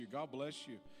God bless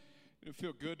you. It'll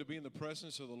feel good to be in the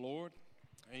presence of the Lord.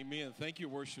 Amen. Thank you,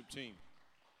 worship team.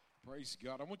 Praise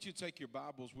God. I want you to take your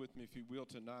Bibles with me, if you will,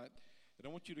 tonight. And I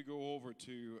want you to go over to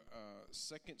 2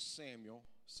 Samuel,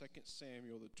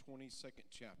 the 22nd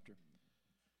chapter.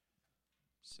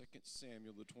 2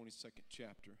 Samuel, the 22nd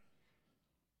chapter.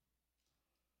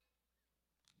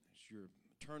 As you're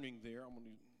turning there, I'm going to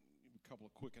give a couple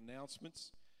of quick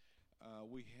announcements.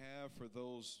 We have, for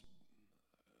those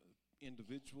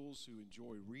individuals who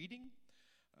enjoy reading,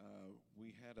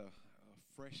 we had a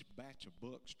fresh batch of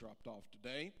books dropped off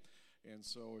today. And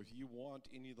so if you want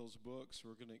any of those books,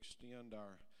 we're going to extend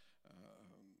our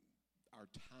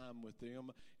time with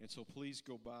them. And so please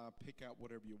go by, pick out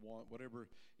whatever you want. Whatever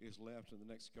is left in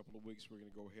the next couple of weeks, we're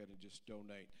going to go ahead and just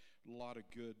donate. A lot of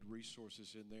good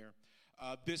resources in there.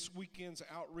 This weekend's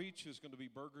outreach is going to be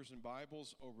Burgers and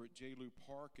Bibles over at J. Lou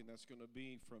Park, and that's going to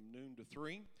be from noon to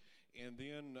 3. And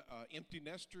then Empty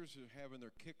Nesters are having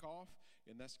their kickoff,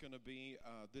 and that's going to be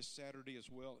this Saturday as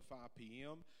well at 5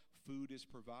 p.m. Food is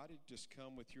provided. Just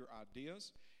come with your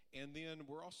ideas. And then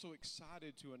we're also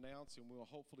excited to announce, and we'll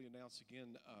hopefully announce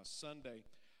again Sunday,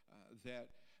 that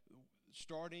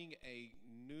starting a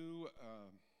new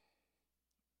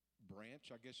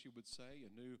branch, I guess you would say,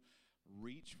 a new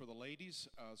reach for the ladies.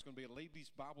 It's going to be a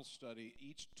ladies' Bible study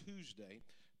each Tuesday.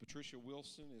 Patricia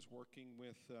Wilson is working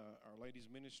with our ladies'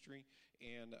 ministry,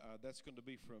 and that's going to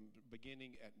be from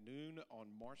beginning at noon on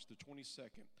March the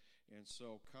 22nd. And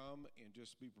so come and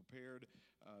just be prepared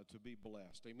to be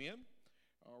blessed. Amen?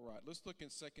 All right, let's look in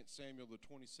 2 Samuel the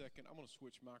 22nd. I'm going to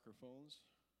switch microphones.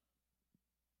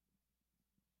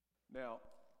 Now,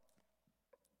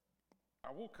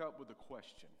 I woke up with a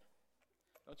question.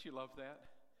 Don't you love that?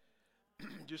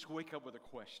 Just wake up with a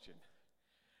question.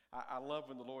 I love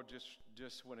when the Lord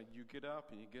just when you get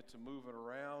up and you get to moving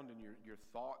around and your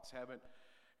thoughts haven't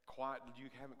quite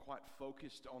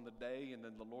focused on the day, and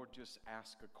then the Lord just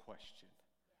asks a question.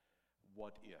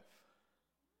 What if?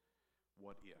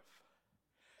 What if?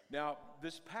 Now,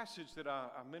 this passage that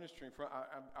I'm ministering from,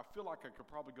 I feel like I could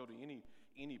probably go to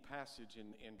any passage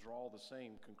and draw the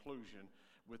same conclusion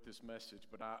with this message.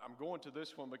 But I'm going to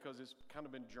this one because it's kind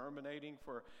of been germinating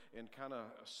and kind of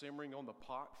simmering on the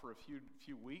pot for a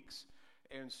few weeks.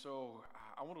 And so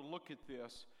I want to look at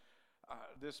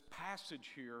this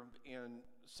passage here in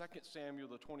 2 Samuel,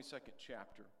 the 22nd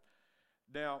chapter.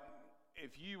 Now,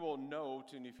 if you will note,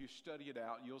 and if you study it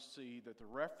out, you'll see that the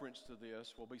reference to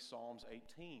this will be Psalms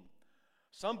 18.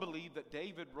 Some believe that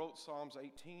David wrote Psalms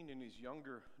 18 in his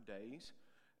younger days,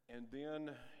 and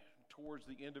then towards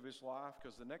the end of his life,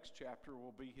 because the next chapter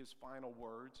will be his final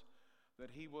words, that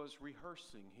he was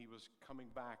rehearsing. He was coming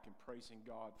back and praising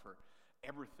God for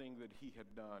everything that he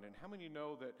had done. And how many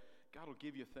know that God will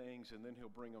give you things and then he'll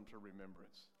bring them to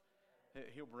remembrance?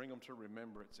 He'll bring them to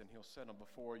remembrance, and he'll set them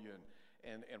before you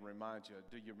and remind you.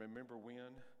 Do you remember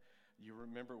when? You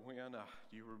remember when?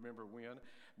 Do you remember when?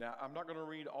 Now, I'm not going to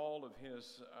read all of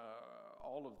this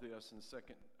in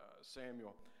 2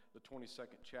 Samuel, the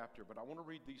 22nd chapter, but I want to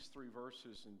read these 3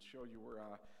 verses and show you where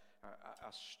I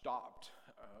stopped.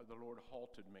 The Lord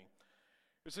halted me.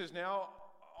 It says, "Now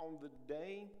on the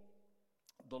day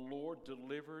the Lord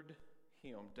delivered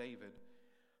him, David,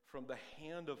 from the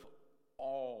hand of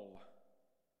all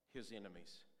his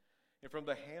enemies, and from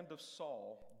the hand of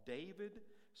Saul, David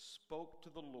spoke to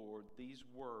the Lord these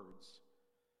words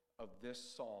of this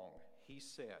song. He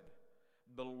said,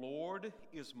 'The Lord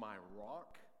is my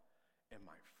rock and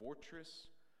my fortress,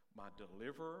 my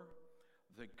deliverer,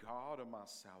 the God of my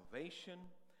salvation,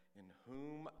 in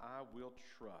whom I will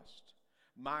trust.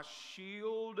 My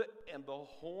shield and the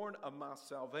horn of my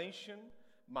salvation,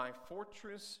 my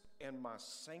fortress and my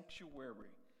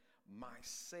sanctuary, my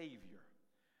Savior.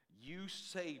 You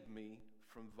save me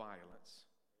from violence.'"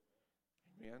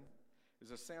 Amen. Is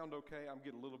the sound okay? I'm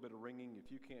getting a little bit of ringing. If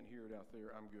you can't hear it out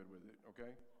there, I'm good with it,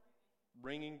 okay?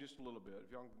 Ringing just a little bit.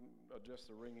 If y'all can adjust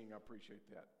the ringing, I appreciate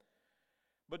that.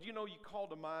 But you call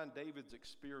to mind David's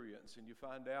experience, and you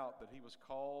find out that he was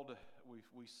called.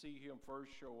 We see him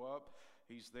first show up.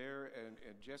 He's there,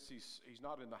 and Jesse's, he's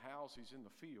not in the house, he's in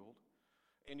the field.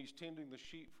 And he's tending the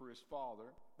sheep for his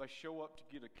father. They show up to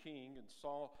get a king, and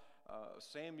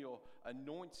Samuel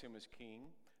anoints him as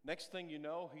king. Next thing you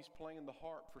know, he's playing the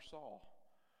harp for Saul.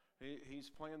 He's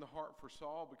playing the harp for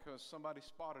Saul because somebody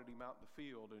spotted him out in the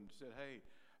field and said, "Hey,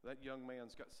 that young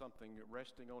man's got something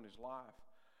resting on his life."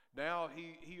 Now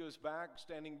he is back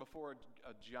standing before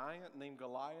a giant named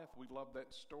Goliath. We love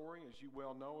that story, as you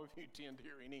well know if you tend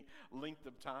here any length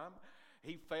of time.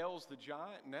 He fails the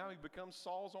giant, and now he becomes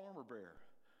Saul's armor bearer.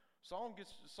 Saul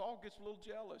gets a little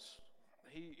jealous.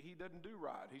 He doesn't do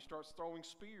right. He starts throwing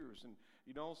spears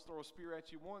You don't throw a spear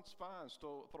at you once, fine.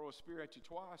 Throw a spear at you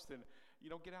twice, then you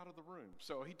don't get out of the room.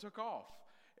 So he took off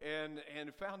and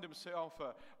found himself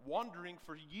wandering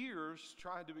for years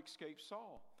trying to escape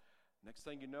Saul. Next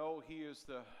thing you know,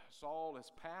 Saul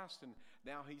has passed, and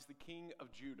now he's the king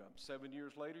of Judah. 7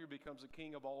 years later, he becomes the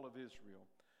king of all of Israel.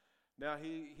 Now,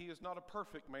 he is not a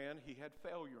perfect man. He had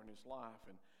failure in his life,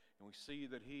 and we see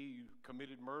that he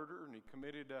committed murder and he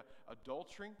committed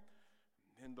adultery.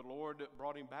 And the Lord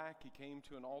brought him back. He came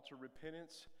to an altar of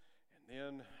repentance,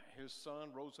 and then his son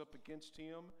rose up against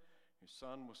him. His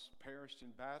son was perished in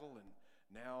battle, and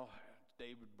now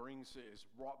David is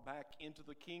brought back into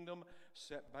the kingdom,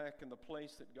 set back in the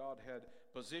place that God had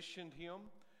positioned him.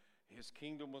 His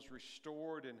kingdom was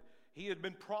restored, and he had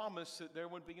been promised that there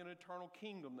would be an eternal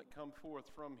kingdom that come forth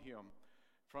from him.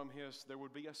 There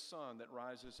would be a son that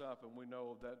rises up, and we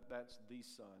know that that's the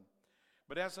son.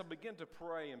 But as I begin to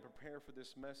pray and prepare for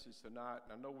this message tonight,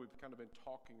 and I know we've kind of been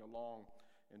talking along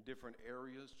in different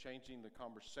areas, changing the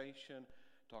conversation.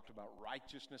 Talked about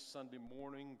righteousness Sunday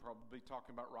morning, probably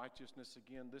talking about righteousness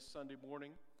again this Sunday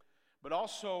morning. But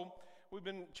also, we've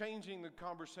been changing the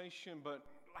conversation, but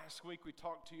last week we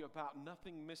talked to you about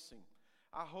nothing missing.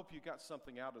 I hope you got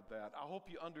something out of that. I hope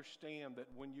you understand that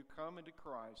when you come into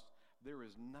Christ, there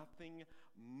is nothing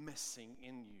missing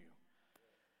in you.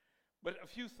 But a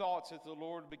few thoughts that the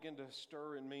Lord began to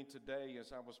stir in me today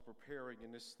as I was preparing,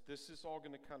 and this is all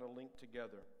going to kind of link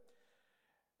together.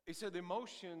 He said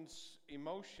emotions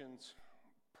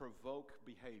provoke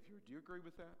behavior. Do you agree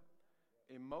with that?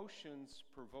 Emotions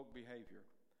provoke behavior.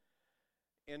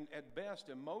 And at best,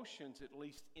 emotions at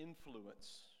least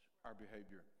influence our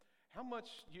behavior. How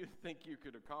much do you think you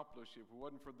could accomplish if it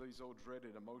wasn't for these old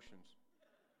dreaded emotions?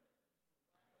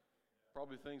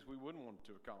 Probably things we wouldn't want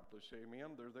to accomplish.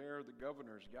 Amen. They're there, the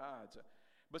governor's guides.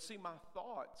 But see, my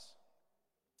thoughts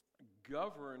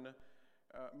govern.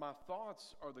 My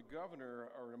thoughts are the governor,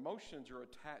 or emotions are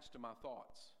attached to my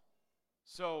thoughts.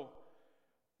 So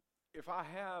if I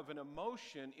have an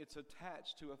emotion, it's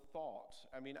attached to a thought.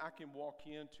 I mean, I can walk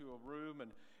into a room,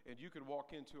 and you could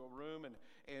walk into a room,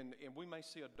 and we may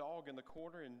see a dog in the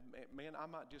corner, and man, I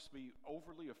might just be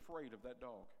overly afraid of that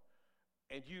dog.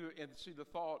 And see the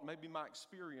thought, maybe my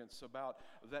experience about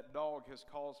that dog has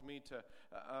caused me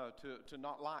to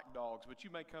not like dogs. But you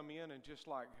may come in and just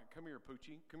like, come here,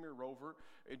 Poochie, come here, Rover,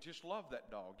 and just love that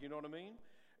dog. You know what I mean?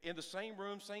 In the same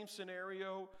room, same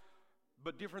scenario,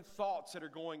 but different thoughts that are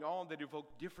going on that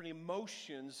evoke different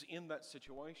emotions in that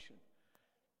situation.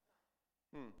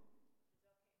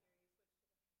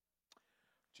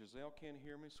 Giselle can't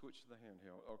hear me. Switch to the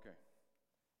handheld. Okay.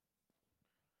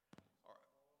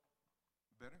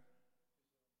 Better?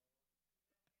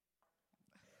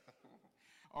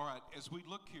 All right, as we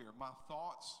look here, my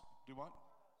thoughts, do what?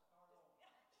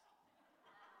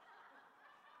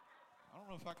 I don't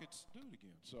know if I could do it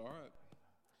again, so all right.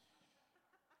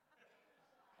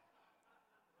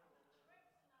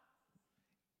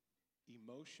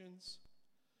 Emotions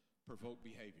provoke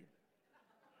behavior.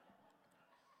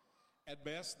 At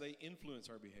best, they influence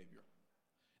our behavior.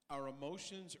 Our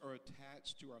emotions are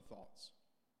attached to our thoughts.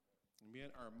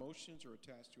 Amen. Our emotions are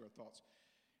attached to our thoughts.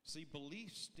 See,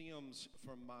 belief stems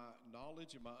from my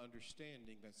knowledge and my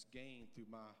understanding that's gained through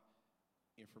my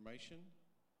information.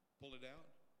 Pull it out.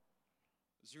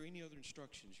 Is there any other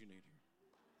instructions you need here?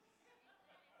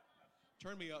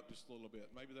 Turn me up just a little bit.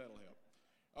 Maybe that'll help.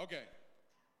 Okay.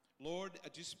 Lord, I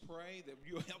just pray that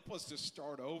you help us to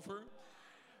start over.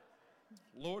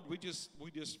 Lord, we just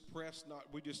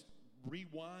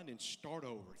rewind and start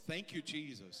over. Thank you,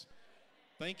 Jesus.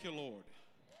 Thank you, Lord.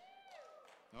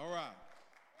 All right.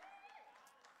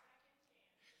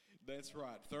 That's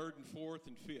right. Third and fourth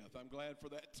and fifth. I'm glad for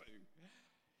that too.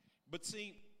 But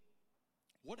see,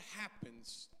 what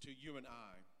happens to you and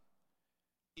I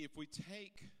if we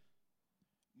take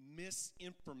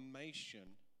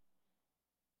misinformation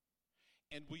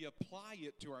and we apply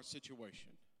it to our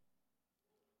situation?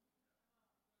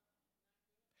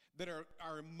 That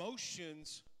our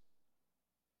emotions,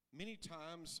 many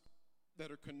times, that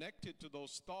are connected to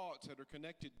those thoughts, that are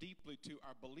connected deeply to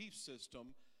our belief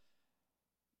system,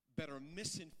 that are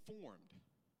misinformed.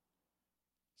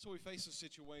 So we face a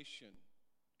situation,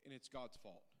 and it's God's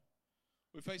fault.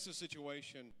 We face a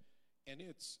situation, and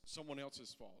it's someone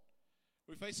else's fault.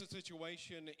 We face a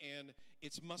situation, and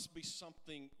it must be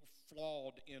something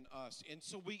flawed in us. And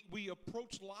so we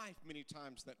approach life many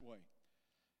times that way.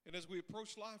 And as we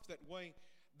approach life that way,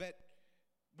 that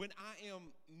when I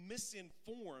am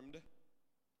misinformed,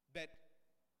 that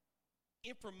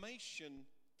information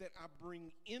that I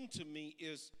bring into me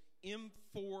is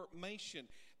information.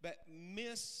 That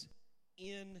misinformation.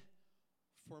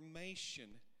 information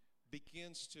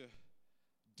begins to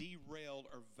derail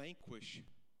or vanquish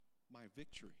my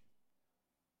victory.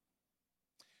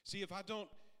 See, if I don't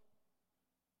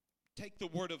take the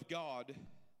Word of God,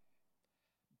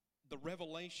 the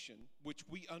revelation, which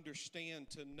we understand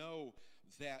to know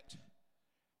that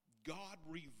God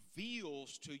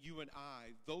reveals to you and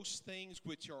I those things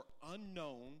which are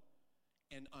unknown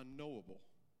and unknowable.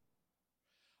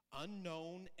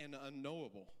 Unknown and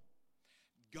unknowable.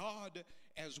 God,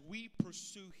 as we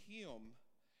pursue Him,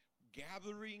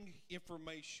 gathering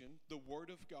information, the Word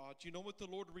of God, you know what the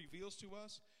Lord reveals to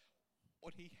us?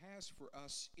 What He has for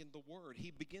us in the Word.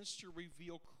 He begins to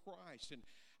reveal Christ. And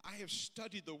I have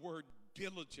studied the Word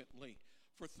diligently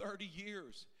for 30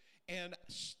 years. And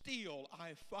still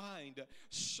I find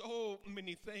so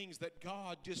many things that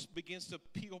God just begins to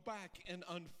peel back and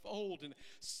unfold. And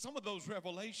some of those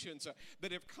revelations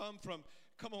that have come from,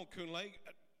 come on, Kunle,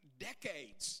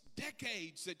 decades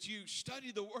that you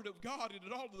study the Word of God, and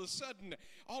then all of a sudden,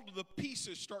 all of the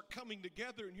pieces start coming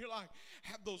together, and you're like,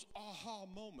 have those aha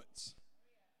moments.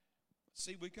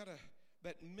 See,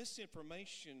 that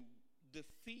misinformation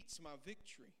defeats my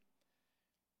victory.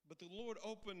 But the Lord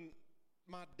opened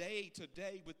my day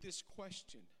today with this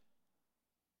question.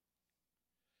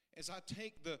 As I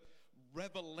take the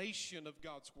revelation of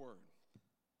God's Word,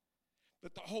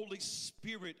 that the Holy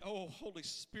Spirit, oh, Holy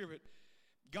Spirit,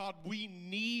 God, we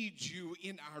need you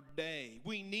in our day.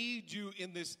 We need you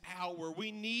in this hour.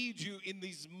 We need you in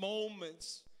these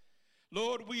moments.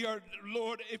 Lord,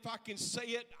 Lord, if I can say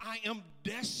it, I am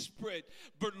desperate.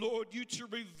 But Lord, you to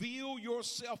reveal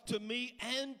yourself to me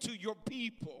and to your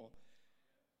people.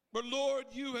 But Lord,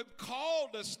 you have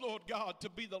called us, Lord God, to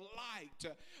be the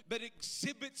light that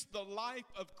exhibits the life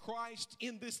of Christ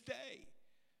in this day.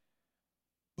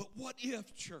 But what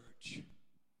if, church,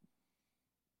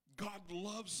 God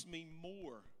loves me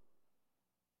more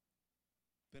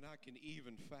than I can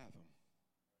even fathom?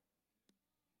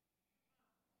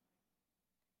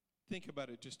 Think about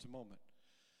it just a moment.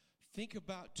 Think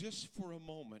about just for a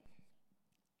moment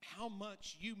how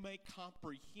much you may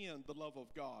comprehend the love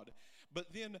of God.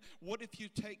 But then what if you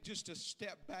take just a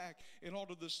step back and all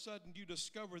of a sudden you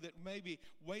discover that maybe,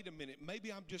 wait a minute,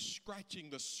 maybe I'm just scratching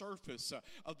the surface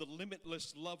of the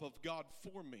limitless love of God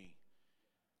for me.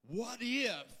 What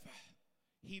if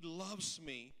He loves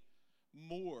me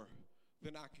more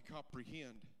than I can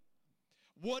comprehend?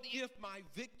 What if my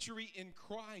victory in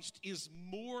Christ is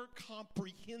more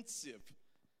comprehensive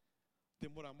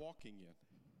than what I'm walking in?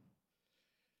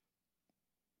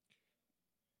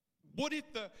 What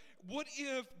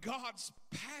if God's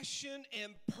passion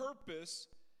and purpose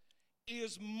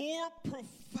is more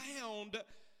profound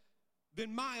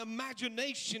than my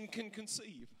imagination can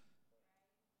conceive?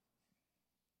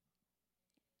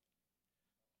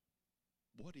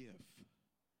 What if,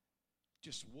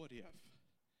 just what if,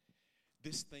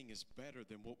 this thing is better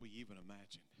than what we even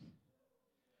imagined?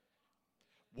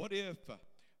 What if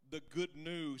the good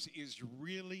news is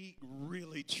really,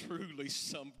 really, truly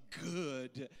some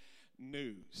good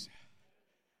news?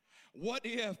 What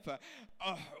if,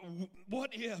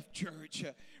 church,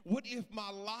 what if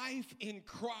my life in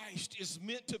Christ is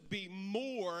meant to be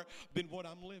more than what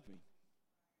I'm living?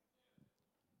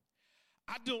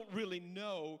 I don't really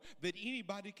know that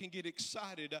anybody can get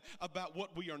excited about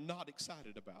what we are not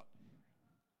excited about.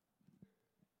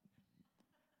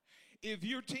 If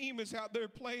your team is out there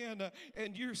playing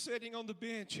and you're sitting on the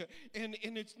bench and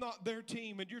it's not their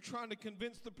team and you're trying to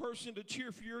convince the person to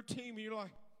cheer for your team and you're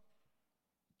like,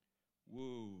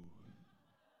 whoa,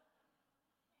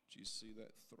 did you see that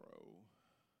throw?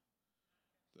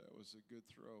 That was a good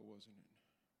throw, wasn't it?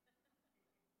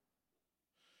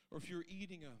 Or if you're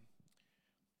eating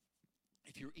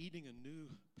a new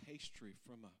pastry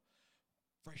from a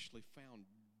freshly found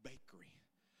bakery,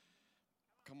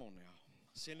 come on now.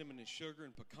 Cinnamon and sugar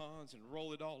and pecans and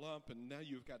roll it all up, and now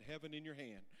you've got heaven in your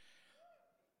hand.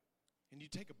 And you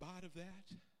take a bite of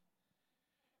that.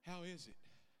 How is it?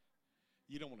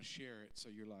 You don't want to share it, so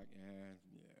you're like, yeah,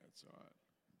 it's all right.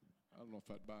 I don't know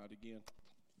if I'd buy it again.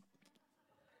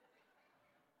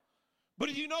 But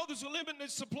if you know there's a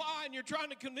limited supply and you're trying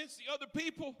to convince the other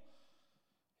people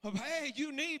of, hey,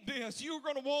 you need this. You're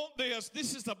going to want this.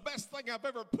 This is the best thing I've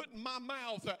ever put in my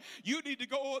mouth. You need to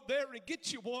go out there and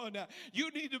get you one. You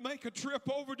need to make a trip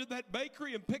over to that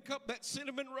bakery and pick up that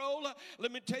cinnamon roll.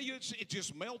 Let me tell you, it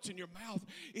just melts in your mouth.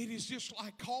 It is just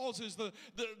like causes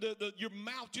your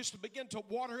mouth just to begin to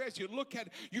water as you look at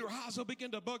it. Your eyes will begin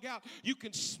to bug out. You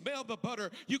can smell the butter.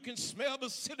 You can smell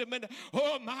the cinnamon.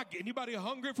 Oh, my, anybody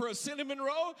hungry for a cinnamon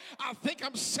roll? I think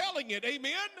I'm selling it.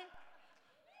 Amen?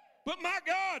 But my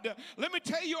God, let me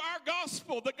tell you, our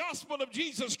gospel, the gospel of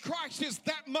Jesus Christ, is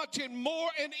that much and more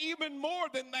and even more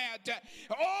than that.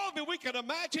 All that we can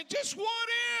imagine. Just what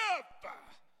if?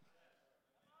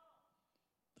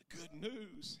 The good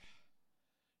news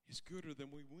is gooder than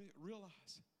we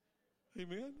realize.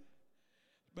 Amen?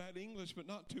 Bad English, but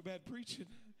not too bad preaching.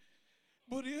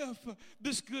 What if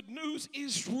this good news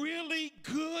is really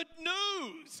good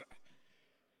news?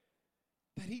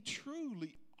 That he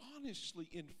truly, honestly,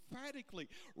 emphatically,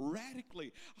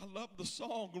 radically, I love the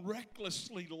song,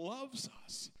 recklessly loves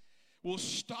us, will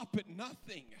stop at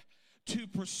nothing to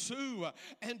pursue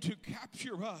and to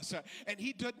capture us. And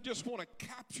he doesn't just want to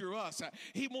capture us.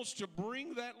 He wants to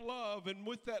bring that love, and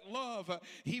with that love,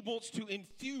 he wants to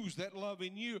infuse that love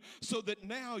in you so that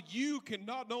now you can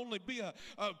not only be a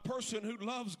person who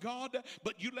loves God,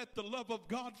 but you let the love of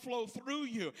God flow through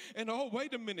you. And oh,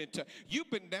 wait a minute, you've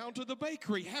been down to the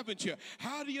bakery, haven't you?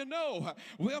 How do you know?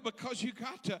 Well, because you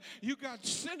got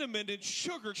cinnamon and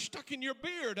sugar stuck in your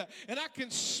beard, and I can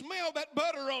smell that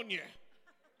butter on you.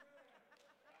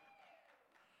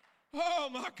 Oh,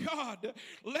 my God,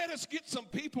 let us get some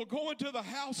people going to the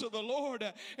house of the Lord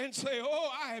and say, oh,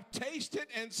 I have tasted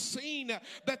and seen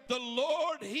that the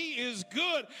Lord, he is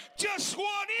good. Just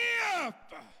what if?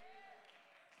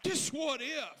 Just what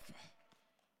if?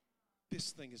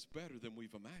 This thing is better than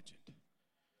we've imagined.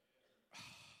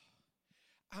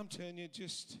 I'm telling you,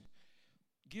 just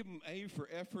give them A for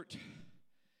effort.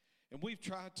 And we've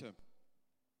tried to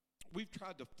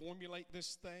formulate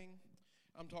this thing.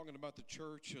 I'm talking about the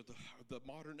church of the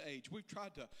modern age. We've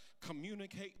tried to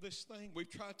communicate this thing. We've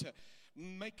tried to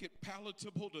make it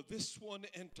palatable to this one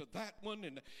and to that one.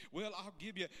 And, well, I'll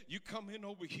give you, you come in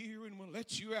over here and we'll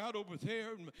let you out over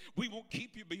there. And we won't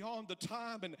keep you beyond the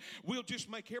time. And we'll just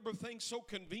make everything so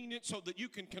convenient so that you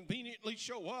can conveniently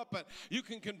show up and you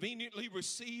can conveniently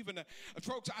receive. And,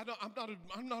 folks,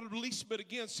 I'm not a least bit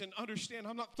against, and understand,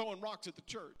 I'm not throwing rocks at the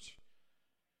church.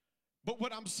 But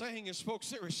what I'm saying is, folks,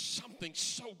 there is something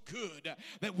so good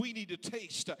that we need to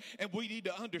taste and we need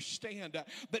to understand that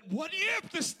what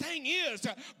if this thing is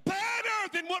better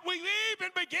than what we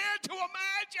even began to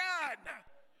imagine?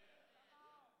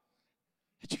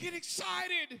 Did you get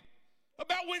excited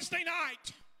about Wednesday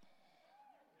night?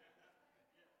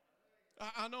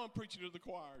 I know I'm preaching to the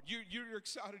choir. You're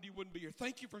excited you wouldn't be here.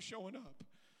 Thank you for showing up.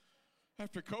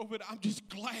 After COVID, I'm just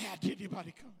glad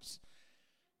anybody comes.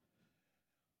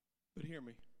 But hear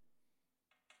me.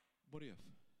 What if?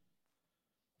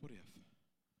 What if?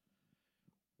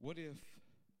 What if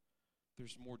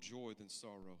there's more joy than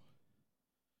sorrow?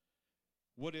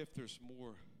 What if there's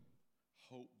more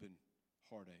hope than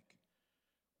heartache?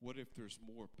 What if there's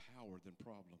more power than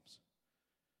problems?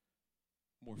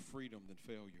 More freedom than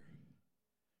failure?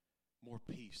 More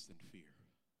peace than fear?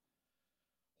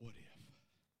 What if?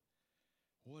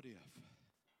 What if?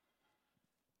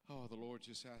 Oh, the Lord's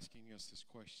just asking us this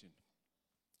question.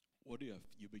 What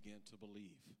if you begin to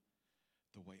believe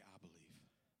the way I believe?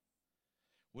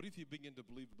 What if you begin to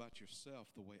believe about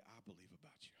yourself the way I believe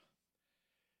about you?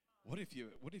 What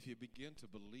if you begin to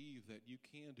believe that you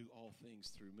can do all things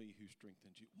through me who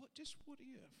strengthens you? Just what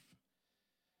if?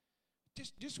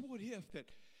 Just what if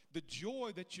that the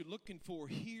joy that you're looking for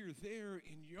here, there,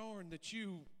 in yarn, that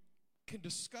you can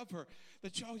discover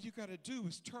that all you got to do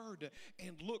is turn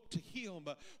and look to him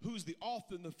who's the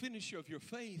author and the finisher of your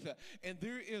faith, and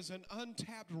there is an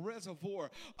untapped reservoir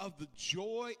of the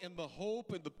joy and the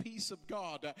hope and the peace of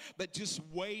God that's just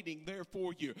waiting there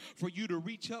for you to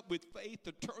reach up with faith,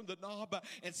 to turn the knob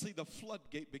and see the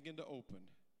floodgate begin to open.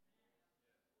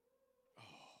 Oh,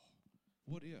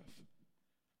 what if?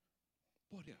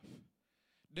 What if?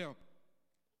 Now,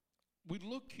 we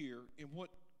look here in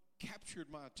what captured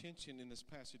my attention in this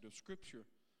passage of Scripture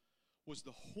was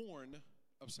the horn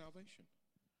of salvation.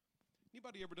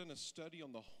 Anybody ever done a study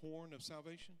on the horn of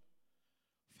salvation?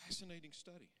 Fascinating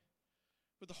study.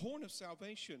 But the horn of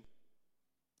salvation,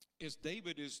 as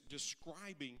David is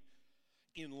describing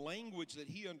in language that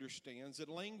he understands, in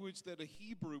language that a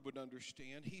Hebrew would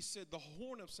understand, he said the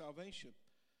horn of salvation.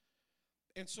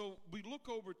 And so we look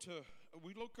over to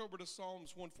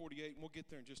Psalms 148, and we'll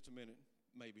get there in just a minute,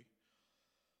 maybe.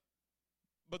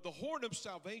 But the horn of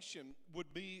salvation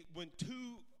would be when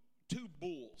two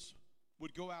bulls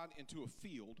would go out into a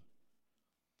field,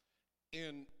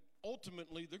 and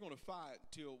ultimately they're going to fight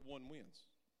until one wins.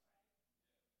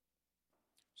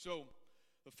 So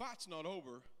the fight's not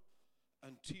over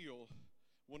until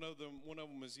one of them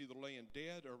is either laying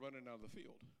dead or running out of the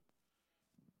field.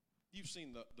 You've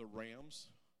seen the rams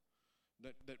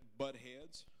that butt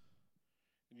heads,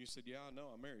 and you said, "Yeah, I know,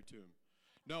 I'm married to him."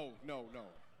 No.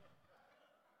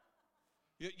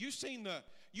 You've seen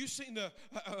you seen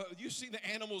the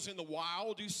animals in the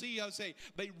wild. You see how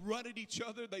they run at each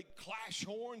other, they clash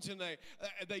horns, and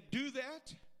they do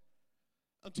that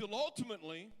until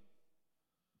ultimately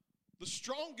the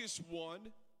strongest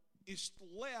one is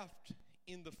left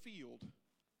in the field.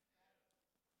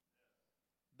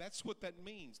 That's what that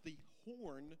means. The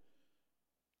horn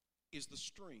is the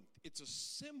strength. It's a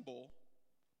symbol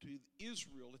to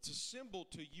Israel. It's a symbol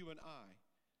to you and I.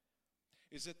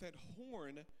 Is that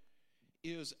horn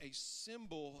is a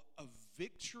symbol of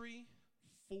victory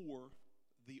for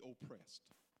the oppressed.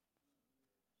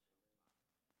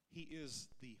 He is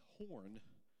the horn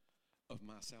of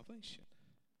my salvation.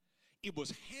 It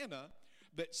was Hannah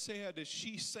that said, as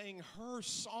she sang her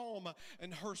psalm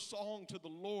and her song to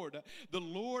the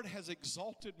Lord has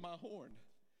exalted my horn.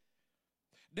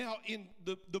 Now, in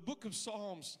the book of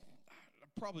Psalms, I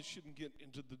probably shouldn't get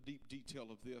into the deep detail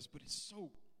of this, but it's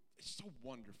so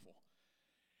wonderful.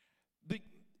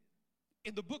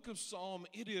 In the book of Psalm,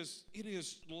 it is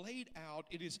laid out,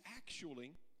 it is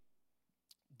actually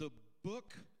the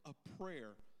book of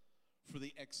prayer for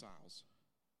the exiles.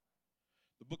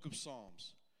 The book of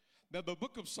Psalms. Now, the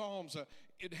book of Psalms,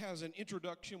 it has an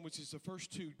introduction, which is the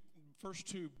first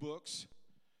two books,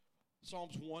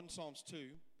 Psalms 1, Psalms 2.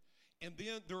 And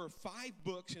then there are 5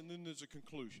 books, and then there's a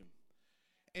conclusion.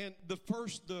 And the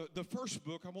first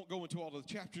book, I won't go into all of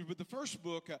the chapters, but the first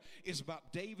book is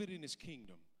about David and his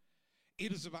kingdom.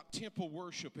 It is about temple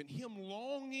worship and him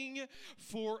longing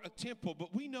for a temple.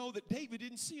 But we know that David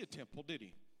didn't see a temple, did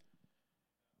he?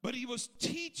 But he was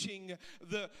teaching,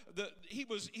 he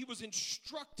was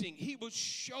instructing, he was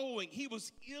showing, he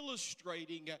was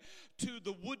illustrating to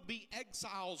the would-be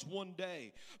exiles one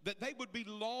day that they would be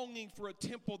longing for a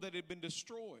temple that had been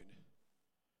destroyed.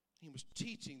 He was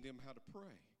teaching them how to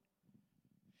pray.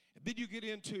 And then you get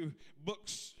into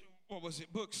books,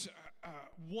 Books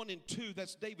 1 and 2,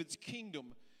 that's David's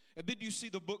kingdom. And then you see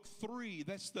the book 3,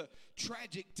 that's the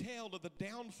tragic tale of the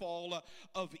downfall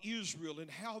of Israel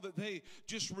and how that they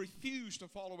just refused to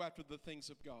follow after the things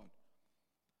of God.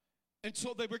 And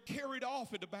so they were carried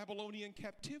off into Babylonian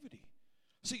captivity.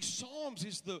 See, Psalms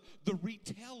is the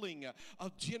retelling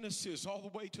of Genesis all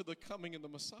the way to the coming of the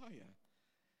Messiah.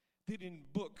 Then in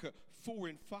book 4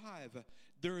 and 5,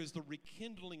 there is the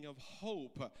rekindling of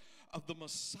hope of the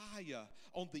Messiah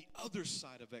on the other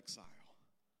side of exile.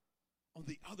 On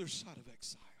the other side of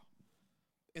exile.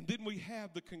 And then we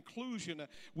have the conclusion,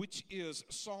 which is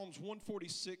Psalms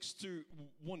 146 through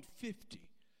 150.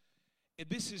 And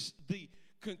this is the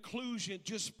conclusion,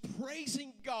 just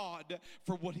praising God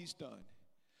for what he's done.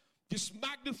 Just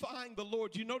magnifying the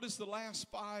Lord. You notice the last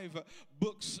 5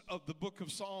 books of the book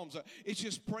of Psalms. It's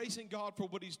just praising God for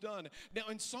what he's done. Now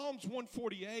in Psalms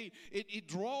 148, it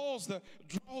draws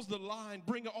the line,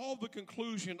 bring all the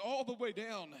conclusion all the way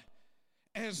down.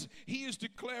 As he is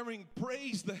declaring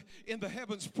praise in the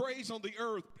heavens, praise on the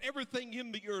earth, everything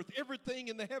in the earth, everything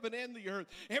in the heaven and the earth,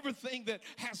 everything that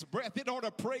has breath, it ought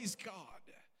to praise God.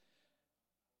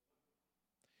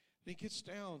 And he gets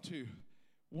down to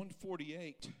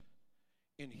 148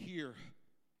 in here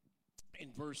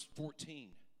in verse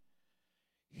 14.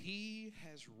 He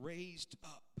has raised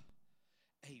up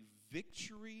a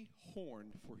victory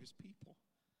horn for his people.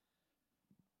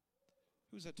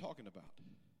 Who's that talking about?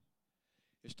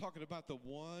 It's talking about the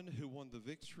one who won the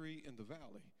victory in the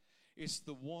valley. It's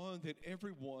the one that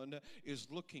everyone is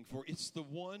looking for. It's the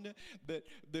one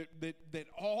that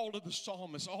all of the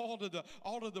psalmists, all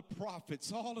of the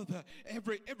prophets,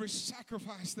 every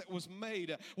sacrifice that was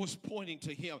made was pointing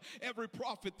to him. Every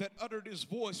prophet that uttered his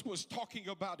voice was talking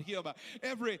about him.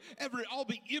 All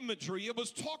the imagery, it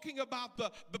was talking about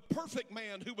the perfect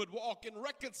man who would walk and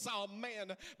reconcile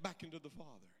man back into the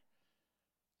Father.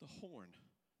 The horn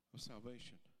of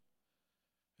salvation.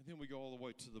 And then we go all the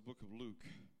way to the book of Luke,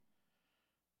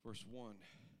 verse 1,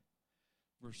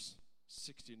 verse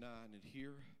 69, and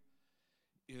here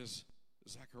is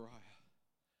Zechariah.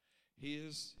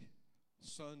 His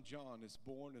son John is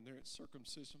born, and they're at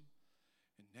circumcision.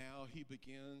 And now he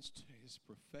begins his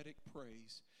prophetic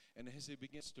praise. And as he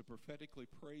begins to prophetically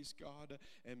praise God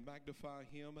and magnify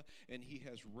him, and he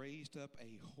has raised up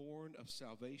a horn of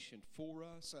salvation for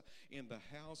us in the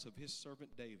house of his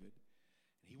servant David.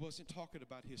 And he wasn't talking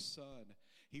about his son.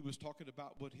 He was talking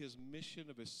about what his mission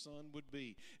of his son would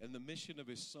be. And the mission of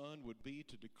his son would be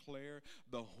to declare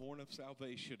the horn of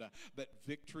salvation, that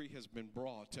victory has been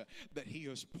brought, that he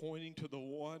is pointing to the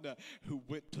one who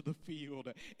went to the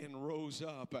field and rose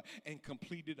up and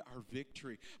completed our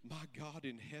victory. My God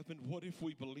in heaven, what if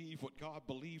we believe what God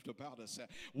believed about us?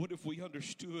 What if we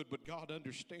understood what God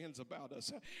understands about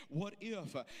us? What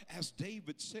if, as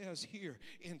David says here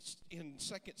in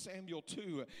 2 Samuel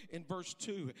 2, in verse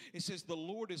 2, it says, the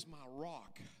Lord is my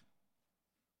rock.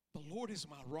 The Lord is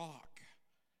my rock.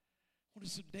 What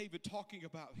is David talking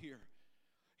about here?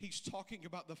 He's talking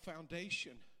about the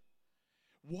foundation.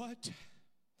 What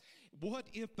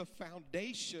if the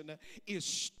foundation is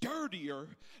sturdier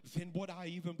than what I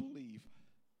even believe?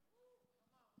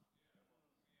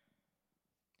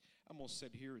 I'm going to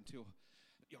sit here until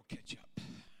y'all catch up.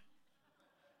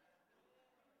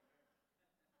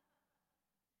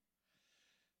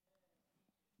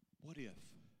 What if?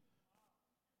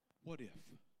 What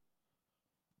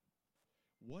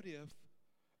if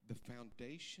the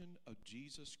foundation of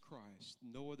Jesus Christ,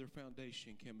 no other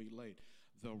foundation can be laid?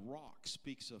 The rock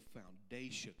speaks of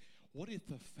foundation. What if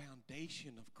the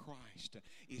foundation of Christ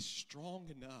is strong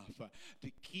enough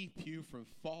to keep you from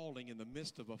falling in the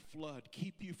midst of a flood,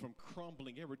 keep you from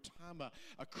crumbling every time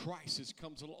a crisis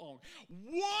comes along?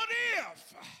 What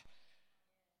if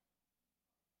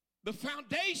the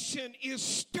foundation is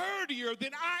sturdier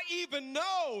than I even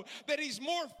know, that he's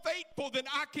more faithful than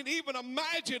I can even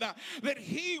imagine, that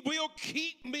he will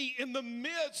keep me in the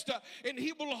midst, and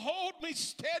he will hold me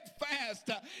steadfast.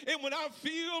 And when I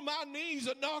feel my knees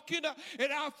are knocking,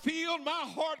 and I feel my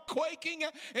heart quaking,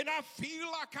 and I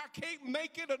feel like I can't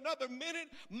make it another minute,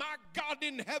 my God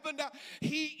in heaven,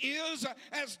 he is,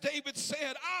 as David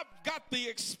said, I've got the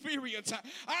experience.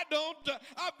 I've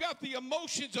got the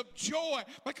emotions of joy,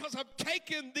 because I've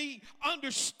taken the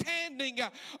understanding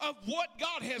of what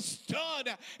God has done,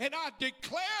 and I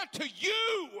declare to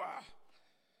you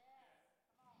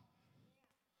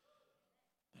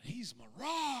that he's my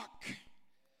rock.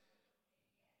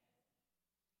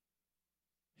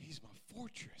 He's my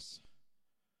fortress.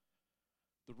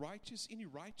 The righteous, any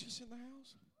righteous in the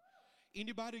house?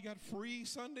 Anybody got free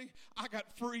Sunday? I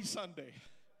got free Sunday.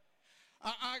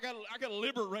 I got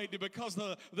liberated because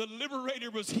the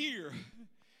liberator was here.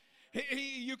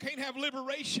 You can't have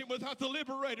liberation without the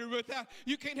liberator.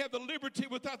 You can't have the liberty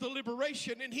without the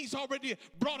liberation, and he's already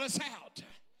brought us out.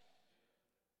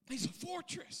 He's a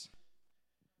fortress.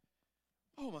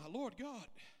 Oh, my Lord God.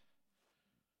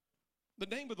 The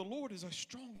name of the Lord is a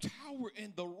strong tower,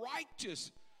 and the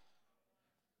righteous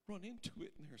run into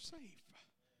it, and they're safe.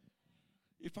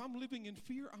 If I'm living in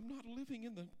fear, I'm not living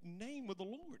in the name of the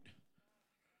Lord.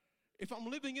 If I'm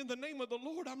living in the name of the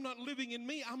Lord, I'm not living in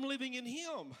me, I'm living in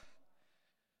him.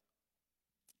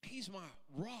 He's my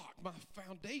rock, my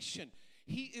foundation.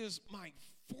 He is my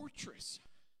fortress.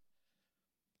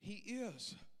 He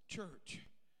is, church,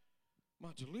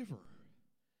 my deliverer.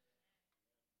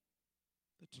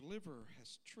 The deliverer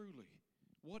has truly,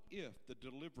 what if the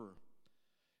deliverer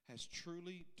has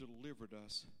truly delivered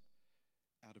us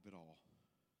out of it all?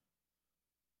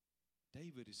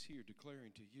 David is here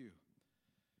declaring to you,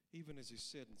 even as he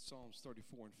said in Psalms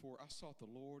 34:4, I sought the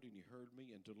Lord, and he heard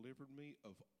me and delivered me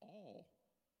of all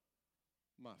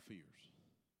my fears.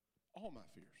 All my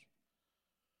fears.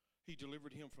 He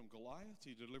delivered him from Goliath.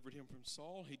 He delivered him from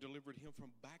Saul. He delivered him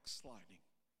from backsliding.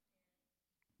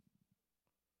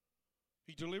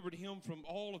 He delivered him from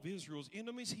all of Israel's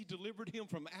enemies. He delivered him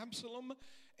from Absalom,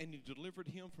 and he delivered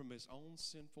him from his own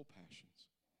sinful passions.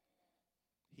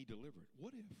 He delivered.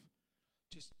 What if,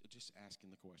 just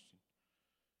asking the question,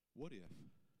 what if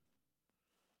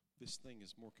this thing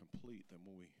is more complete than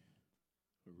what we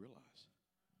realize?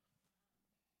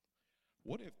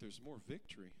 What if there's more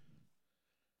victory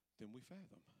than we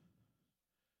fathom?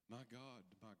 My God,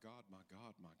 my God, my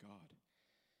God, my God.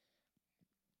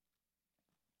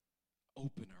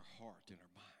 Open our heart and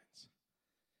our minds.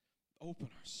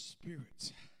 Open our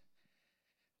spirits.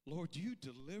 Lord, you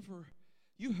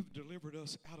have delivered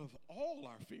us out of all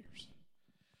our fears.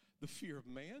 The fear of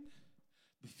man,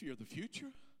 the fear of the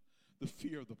future, the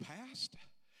fear of the past,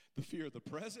 the fear of the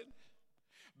present,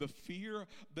 the fear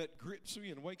that grips me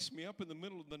and wakes me up in the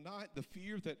middle of the night, the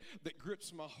fear that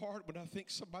grips my heart when I think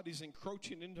somebody's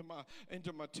encroaching into my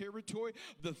territory,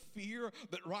 the fear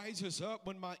that rises up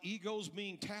when my ego's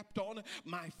being tapped on,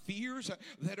 my fears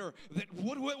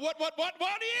what if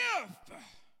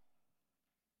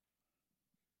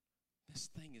this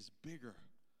thing is bigger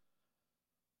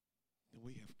than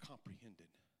we have comprehended?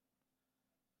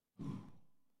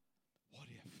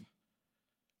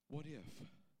 What if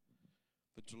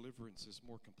the deliverance is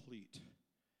more complete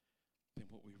than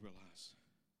what we realize.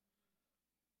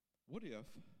 What if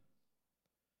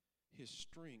his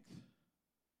strength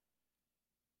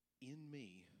in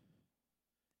me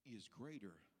is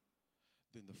greater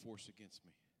than the force against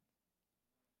me?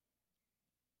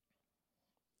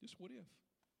 Just what if?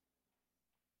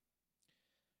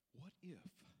 What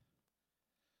if?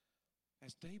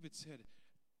 As David said,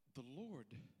 the Lord,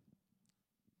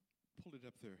 pull it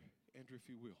up there, Andrew, if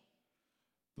you will.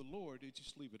 The Lord,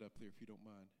 just leave it up there if you don't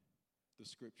mind. The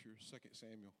scripture, 2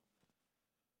 Samuel.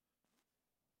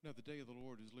 Now, the day of the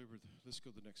Lord is delivered. Let's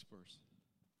go to the next verse.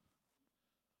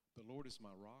 The Lord is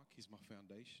my rock. He's my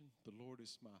foundation. The Lord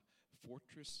is my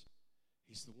fortress.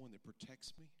 He's the one that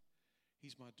protects me.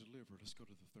 He's my deliverer. Let's go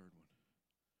to the third one.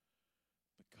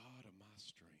 The God of my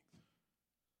strength,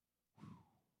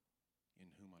 in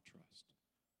whom I trust.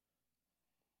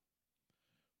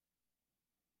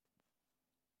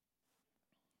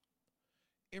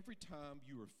 Every time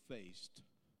you are faced,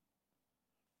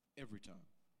 every time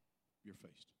you're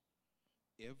faced,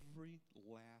 every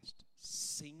last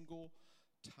single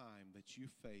time that you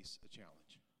face a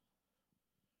challenge,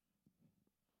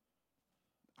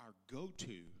 our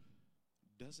go-to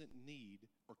doesn't need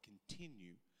or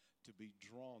continue to be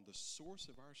drawn. The source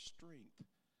of our strength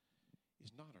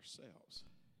is not ourselves.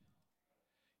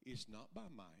 It's not by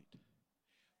might,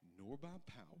 nor by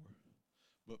power,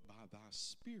 but by thy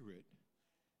Spirit,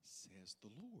 says the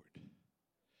Lord.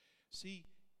 See,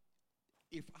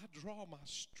 if I draw my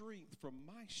strength from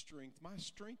my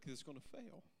strength is going to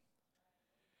fail.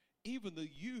 Even the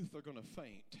youth are going to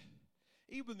faint.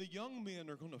 Even the young men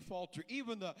are going to falter.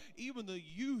 Even the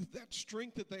youth, that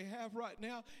strength that they have right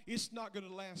now, it's not going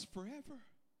to last forever.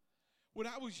 When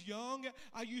I was young,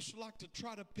 I used to like to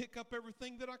try to pick up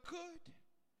everything that I could.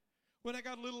 When I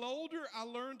got a little older, I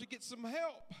learned to get some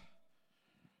help.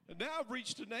 And now I've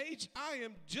reached an age, I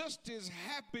am just as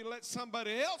happy to let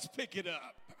somebody else pick it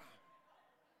up.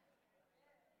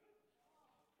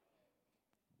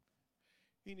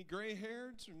 Any gray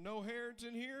hairs or no hairs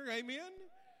in here? Amen?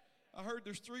 I heard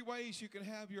there's 3 ways you can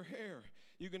have your hair.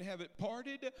 You can have it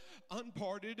parted,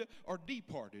 unparted, or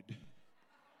departed. I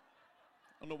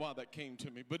don't know why that came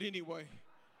to me, but anyway.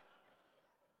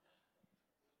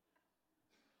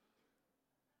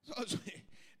 So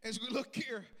as we look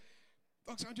here,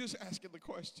 folks, I'm just asking the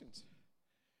questions.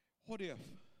 What if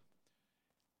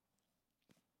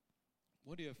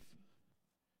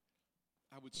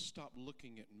I would stop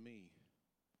looking at me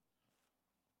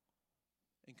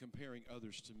and comparing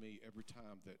others to me every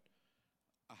time that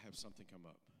I have something come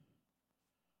up?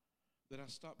 That I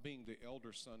stop being the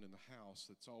elder son in the house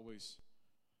that's always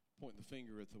pointing the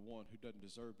finger at the one who doesn't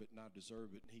deserve it, and I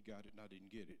deserve it, and he got it, and I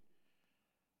didn't get it.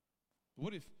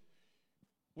 What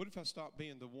if I stop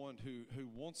being the one who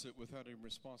wants it without a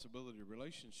responsibility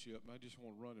relationship, and I just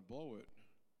want to run and blow it?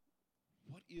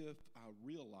 What if I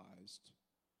realized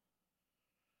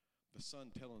the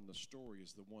son telling the story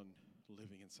is the one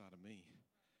living inside of me?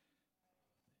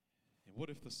 And what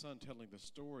if the son telling the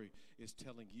story is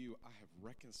telling you, I have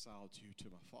reconciled you to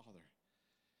my Father?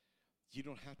 You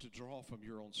don't have to draw from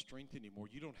your own strength anymore.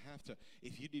 You don't have to.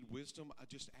 If you need wisdom,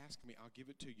 just ask me. I'll give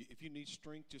it to you. If you need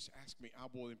strength, just ask me. I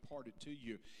will impart it to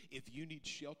you. If you need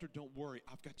shelter, don't worry.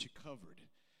 I've got you covered.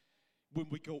 When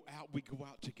we go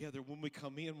out together. When we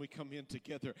come in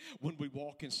together. When we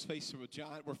walk in face of a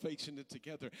giant, we're facing it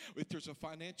together. If there's a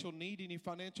financial need, any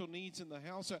financial needs in the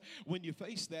house, when you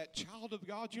face that, child of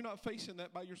God, you're not facing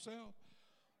that by yourself.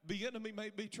 The enemy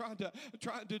may be trying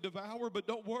to devour, but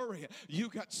don't worry. You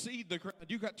got seed in the ground.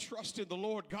 You got trust in the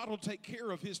Lord. God will take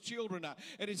care of his children.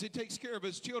 And as he takes care of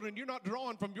his children, you're not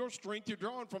drawing from your strength. You're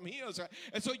drawing from his.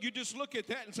 And so you just look at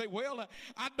that and say, well,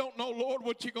 I don't know, Lord,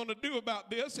 what you're going to do about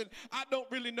this. And I don't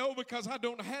really know because I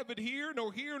don't have it here,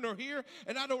 nor here, nor here.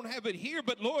 And I don't have it here.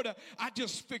 But, Lord, I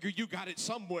just figure you got it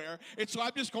somewhere. And so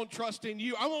I'm just going to trust in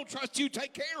you. I won't trust you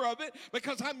take care of it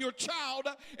because I'm your child.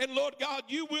 And, Lord God,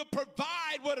 you will provide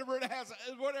whatever it has,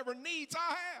 whatever needs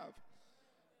I have.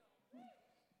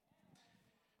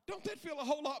 Don't that feel a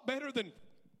whole lot better than,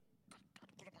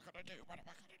 what am I going to do? What am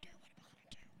I going to do? What am I going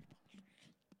to do?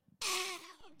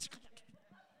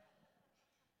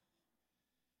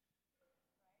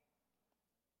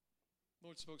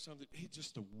 Lord spoke something. Hey,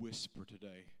 just a whisper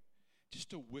today.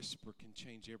 Just a whisper can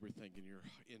change everything in your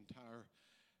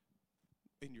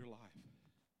life.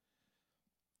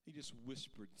 He just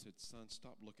whispered and said, son,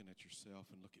 stop looking at yourself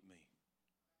and look at me.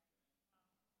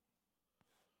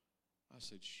 I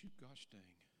said, shoot, gosh dang.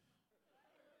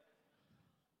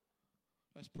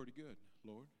 That's pretty good,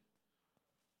 Lord.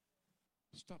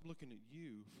 Stop looking at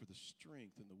you for the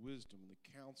strength and the wisdom and the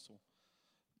counsel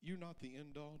You're not the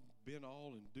end all, been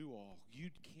all, and do all. You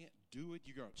can't do it.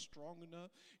 You're not strong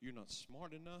enough. You're not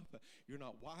smart enough. You're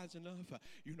not wise enough.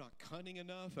 You're not cunning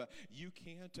enough. You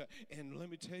can't. And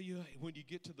let me tell you, when you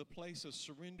get to the place of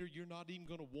surrender, you're not even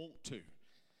going to want to.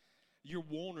 Your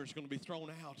wanter is going to be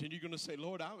thrown out, and you're going to say,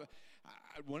 Lord,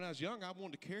 when I was young, I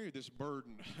wanted to carry this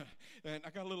burden. And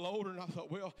I got a little older, and I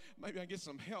thought, well, maybe I can get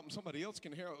some help, and somebody else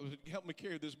can help me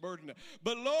carry this burden.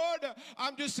 But, Lord,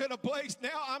 I'm just at a place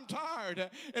now, I'm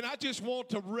tired, and I just want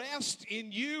to rest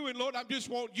in you. And, Lord, I just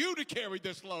want you to carry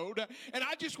this load, and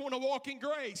I just want to walk in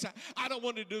grace. I don't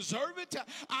want to deserve it.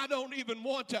 I don't even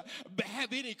want to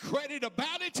have any credit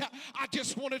about it. I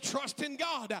just want to trust in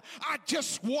God. I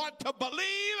just want to believe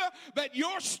that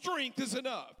your strength is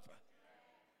enough.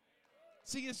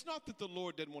 See, it's not that the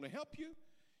Lord doesn't want to help you.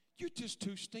 You're just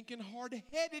too stinking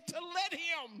hard-headed to let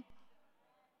him.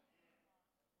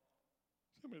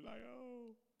 Somebody's like,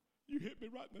 oh, you hit me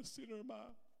right in the center of my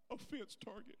offense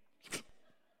target. You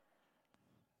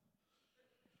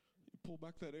pull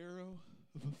back that arrow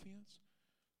of offense.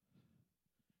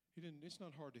 It's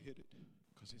not hard to hit it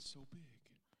because it's so big.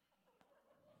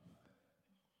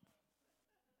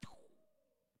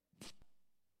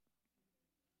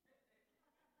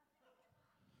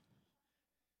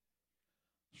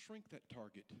 Shrink that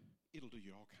target. It'll do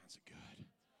you all kinds of good.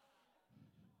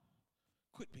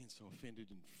 Quit being so offended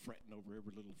and fretting over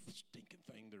every little stinking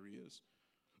thing there is.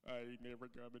 I ain't never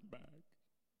coming back.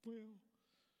 Well,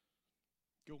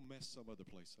 go mess some other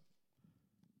place up.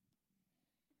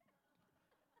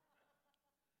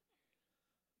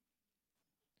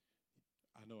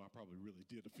 I know I probably really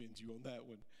did offend you on that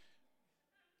one.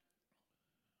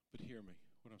 But hear me,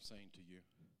 what I'm saying to you.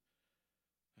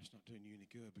 That's not doing you any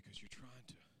good because you're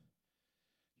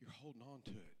holding on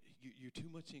to it. You're too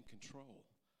much in control.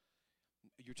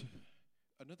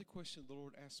 Another question the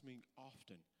Lord asks me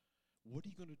often, what are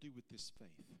you going to do with this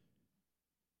faith?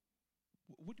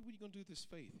 What are you going to do with this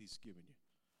faith he's given you?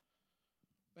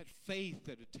 That faith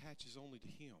that attaches only to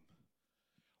him.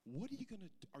 What are you going to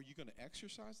do? Are you going to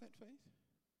exercise that faith?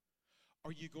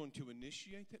 Are you going to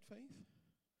initiate that faith?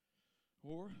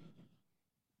 Or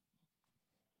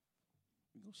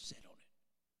you're going to sit on it.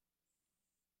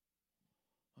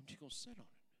 I'm just going to sit on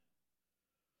it.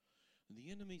 And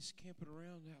the enemy's camping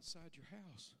around outside your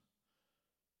house.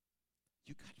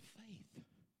 You got faith,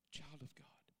 child of God.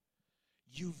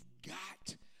 You've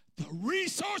got the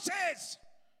resources.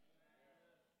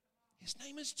 His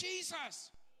name is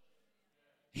Jesus.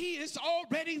 He is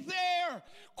already there.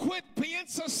 Quit being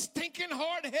so stinking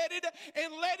hard-headed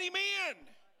and let him in.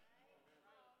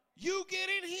 You get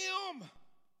in him.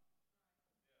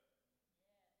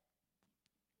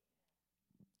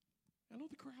 I know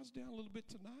the crowd's down a little bit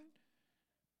tonight.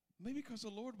 Maybe because the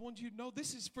Lord wants you to know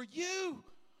this is for you.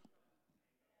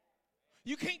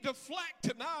 You can't deflect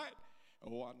tonight.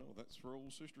 Oh, I know that's for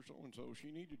old sister so-and-so.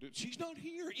 She needed it. She's not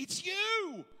here. It's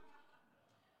you.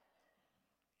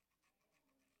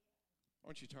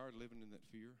 Aren't you tired of living in that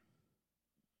fear?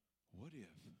 What if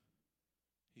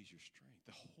he's your strength?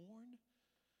 The horn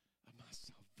of my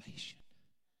salvation.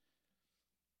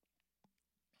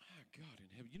 My God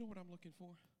in heaven. You know what I'm looking for?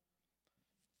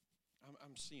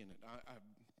 I'm seeing it.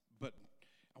 But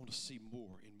I want to see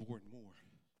more and more and more.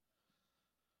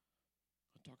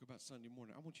 I'll talk about Sunday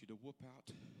morning. I want you to whoop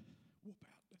out.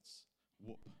 That's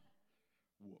whoop.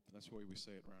 Whoop. That's the way we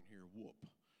say it around here. Whoop.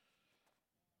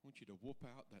 I want you to whoop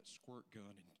out that squirt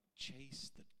gun and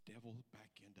chase the devil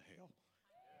back into hell.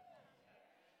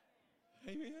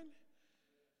 Amen?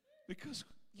 Because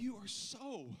you are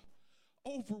so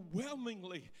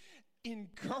overwhelmingly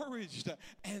encouraged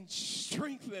and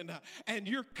strengthened, and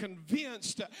you're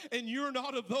convinced, and you're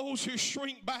not of those who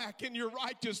shrink back in your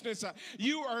righteousness.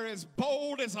 You are as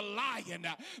bold as a lion,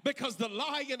 because the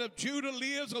Lion of Judah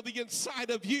lives on the inside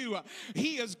of you.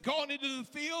 He has gone into the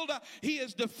field. He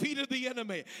has defeated the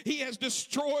enemy. He has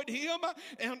destroyed him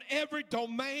and every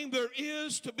domain there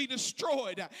is to be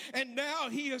destroyed. And now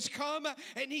he has come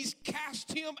and he's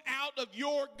cast him out of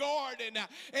your garden.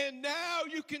 And now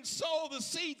you can sow the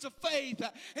seeds of faith,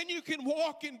 and you can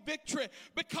walk in victory,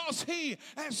 because he,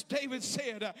 as David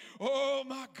said, oh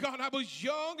my God, I was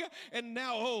young and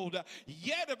now old,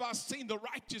 yet have I seen the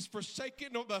righteous forsaken,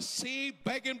 nor the seed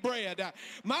begging bread.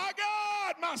 My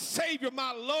God, my Savior,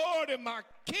 my Lord, and my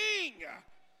King,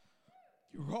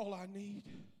 you're all I need.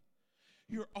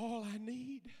 You're all I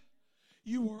need.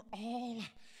 You are all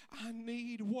I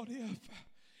need. What if?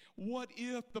 What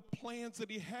if the plans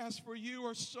that he has for you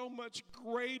are so much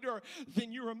greater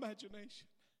than your imagination?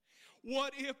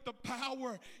 What if the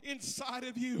power inside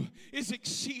of you is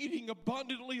exceeding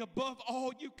abundantly above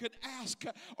all you could ask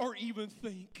or even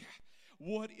think?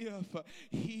 What if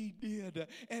he did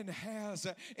and has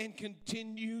and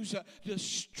continues to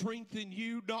strengthen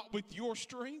you, not with your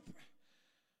strength,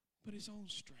 but his own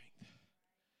strength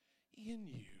in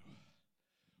you?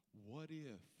 What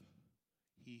if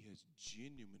he has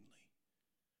genuinely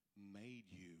made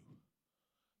you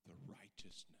the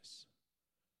righteousness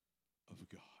of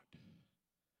God?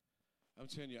 I'm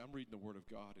telling you, I'm reading the Word of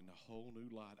God in a whole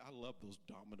new light. I love those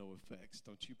domino effects.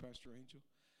 Don't you, Pastor Angel?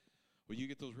 When you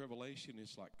get those revelations,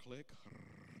 it's like click.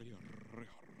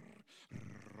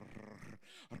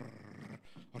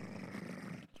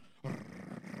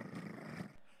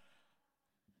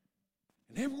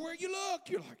 And everywhere you look,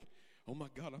 you're like, oh my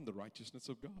God, I'm the righteousness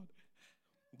of God.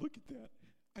 Look at that.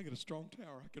 I got a strong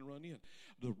tower I can run in.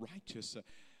 The righteous,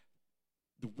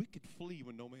 the wicked flee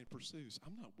when no man pursues.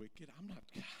 I'm not wicked. I'm not.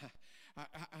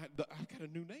 I've got a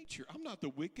new nature. I'm not the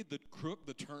wicked, the crook,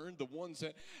 the turn, the ones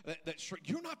that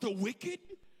you're not the wicked.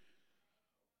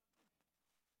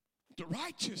 The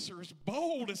righteous are as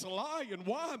bold as a lion.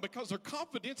 Why? Because their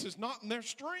confidence is not in their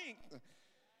strength.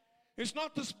 It's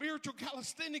not the spiritual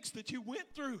calisthenics that you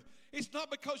went through. It's not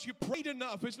because you prayed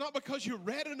enough. It's not because you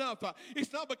read enough.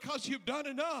 It's not because you've done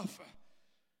enough.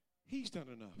 He's done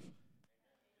enough.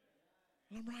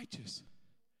 And I'm righteous.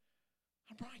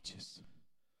 I'm righteous.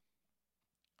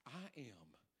 I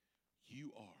am,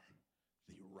 you are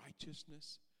the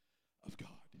righteousness of God.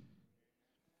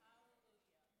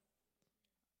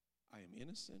 I am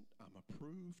innocent, I'm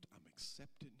approved, I'm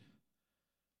accepted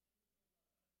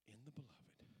in the beloved.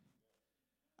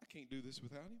 I can't do this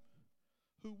without him.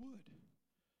 Who would?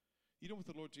 You know what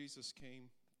the Lord Jesus came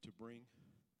to bring?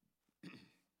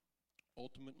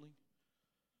 Ultimately,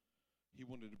 he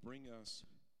wanted to bring us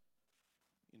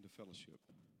into fellowship.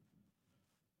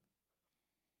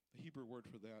 The Hebrew word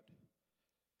for that,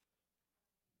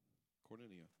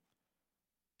 koinonia,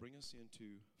 bring us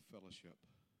into fellowship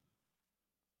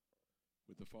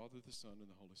with the Father, the Son, and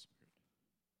the Holy Spirit.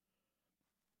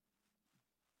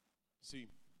 See,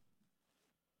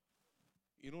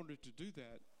 in order to do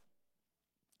that,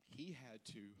 he had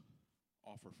to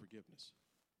offer forgiveness.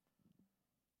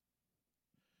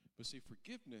 But see,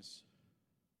 forgiveness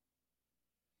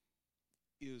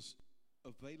is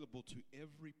available to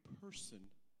every person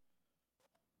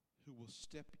who will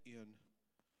step in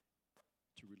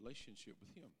to relationship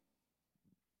with him.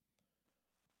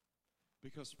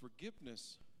 Because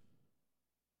forgiveness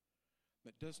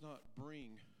that does not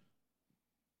bring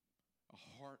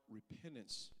a heart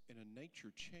repentance and a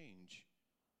nature change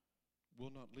will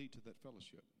not lead to that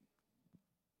fellowship.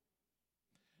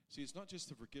 See, it's not just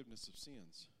the forgiveness of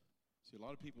sins. See, a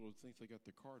lot of people would think they got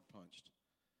their card punched.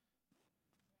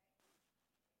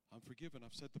 I'm forgiven.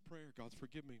 I've said the prayer. God's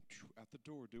forgive me. At the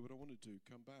door. Do what I want to do.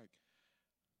 Come back.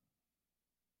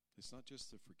 It's not just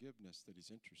the forgiveness that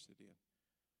he's interested in.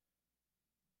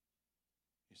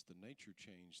 It's the nature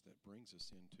change that brings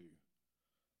us into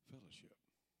fellowship.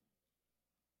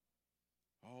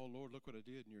 Oh, Lord, look what I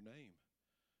did in your name.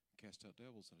 Cast out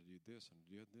devils, and I did this, and I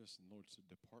did this. And the Lord said,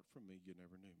 depart from me, you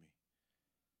never knew me.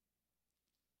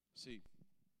 See,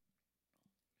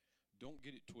 don't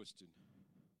get it twisted.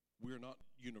 We're not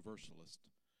universalists.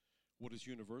 What is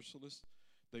universalist?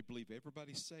 They believe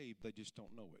everybody's saved, they just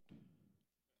don't know it.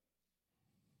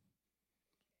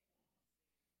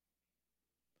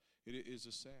 It is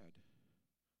a sad.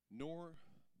 Nor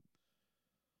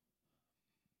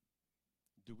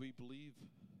do we believe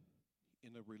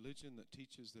in a religion that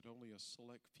teaches that only a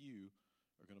select few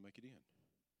are going to make it in,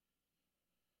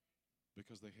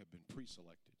 because they have been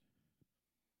pre-selected.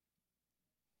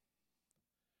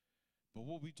 But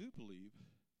what we do believe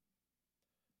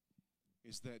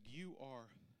is that you are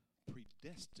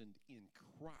predestined in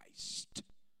Christ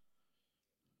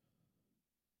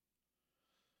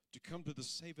to come to the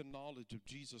saving knowledge of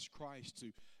Jesus Christ,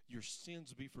 to your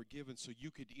sins be forgiven so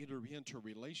you could enter into a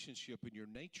relationship and your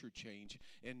nature change.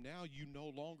 And now you no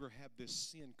longer have this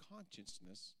sin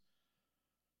consciousness,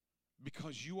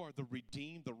 because you are the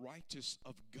redeemed, the righteous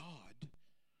of God.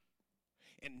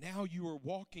 And now you are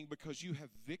walking because you have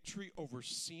victory over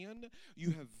sin,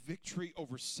 you have victory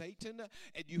over Satan,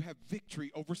 and you have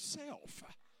victory over self.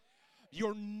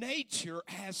 Your nature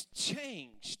has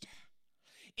changed.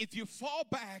 If you fall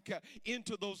back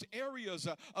into those areas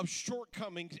of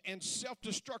shortcomings and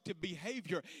self-destructive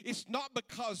behavior, it's not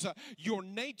because your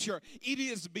nature. It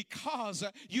is because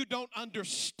you don't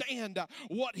understand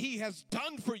what he has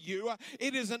done for you.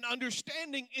 It is an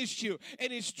understanding issue,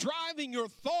 and it's driving your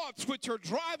thoughts, which are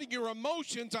driving your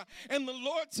emotions. And the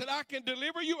Lord said, I can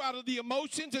deliver you out of the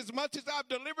emotions as much as I've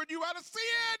delivered you out of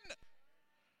sin.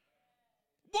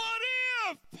 What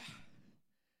if?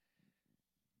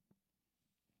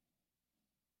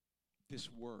 this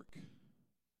work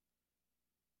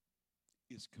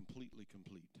is completely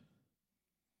complete.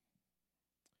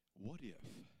 What if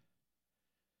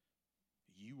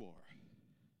you are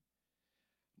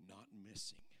not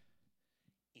missing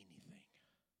anything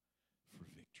for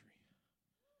victory?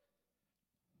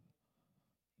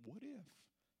 What if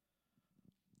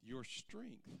your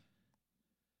strength,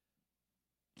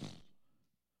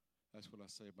 that's what I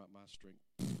say about my strength.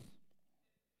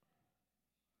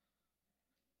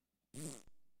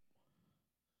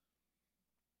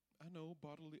 I know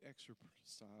bodily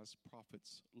exercise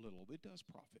profits little. It does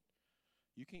profit.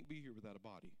 You can't be here without a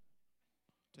body.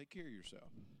 Take care of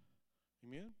yourself.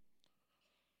 Amen?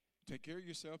 Take care of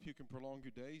yourself. You can prolong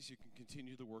your days. You can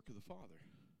continue the work of the Father.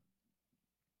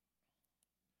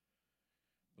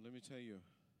 But let me tell you,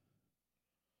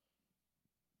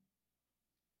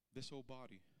 this old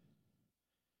body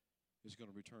is going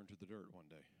to return to the dirt one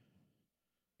day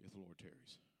if the Lord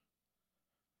tarries.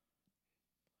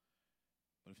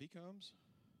 But if he comes,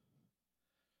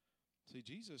 see,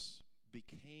 Jesus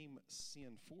became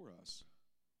sin for us,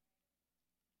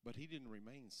 but he didn't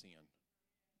remain sin.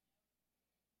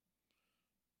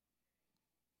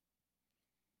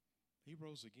 He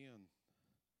rose again.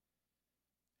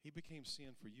 He became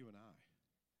sin for you and I.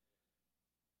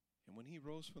 And when he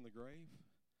rose from the grave,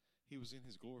 he was in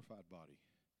his glorified body.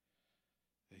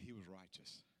 That he was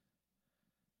righteous.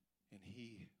 And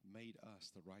he made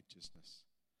us the righteousness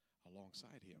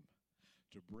alongside him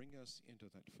to bring us into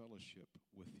that fellowship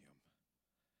with him.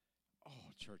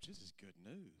 Oh, church, this is good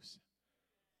news.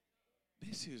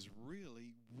 This is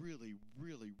really, really,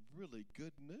 really, really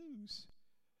good news.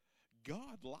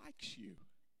 God likes you.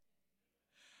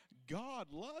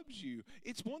 God loves you.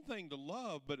 It's one thing to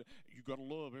love, but you got to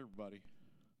love everybody.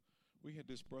 We had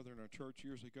this brother in our church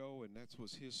years ago, and that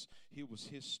was his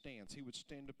stance. He would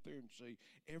stand up there and say,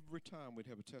 every time we'd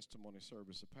have a testimony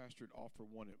service, the pastor would offer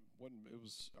one. I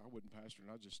wasn't pastoring,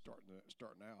 I was just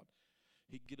starting out.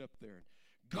 He'd get up there and,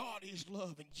 God is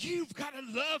love, and you've got to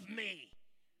love me.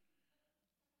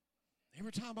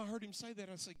 Every time I heard him say that,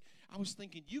 I was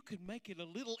thinking, you could make it a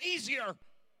little easier.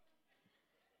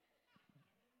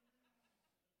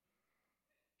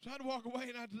 So I'd walk away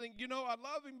and I'd think, I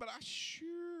love him, but I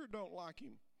sure don't like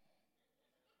him.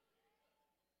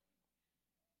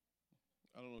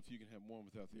 I don't know if you can have one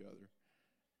without the other.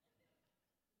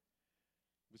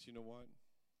 But you know what?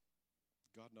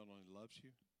 God not only loves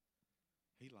you,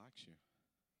 he likes you.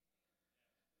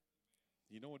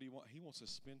 You know what he wants? He wants to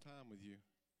spend time with you.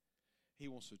 He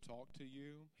wants to talk to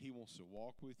you. He wants to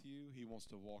walk with you. He wants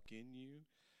to walk in you.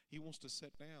 He wants to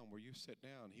sit down where you sit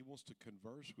down. He wants to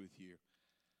converse with you.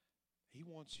 He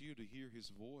wants you to hear his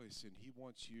voice, and he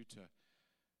wants you to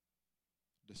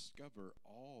discover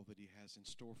all that he has in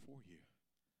store for you.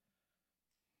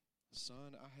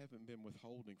 Son, I haven't been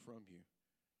withholding from you.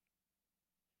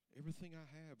 Everything I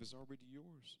have is already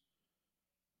yours.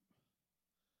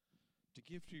 To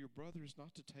give to your brother is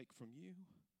not to take from you.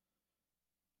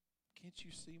 Can't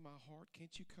you see my heart?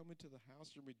 Can't you come into the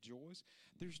house and rejoice?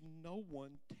 There's no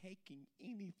one taking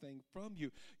anything from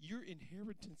you. Your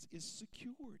inheritance is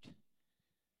secured.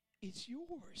 It's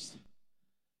yours.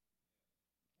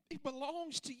 It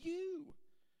belongs to you.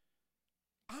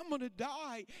 I'm going to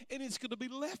die, and it's going to be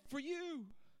left for you.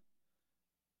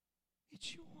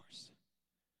 It's yours.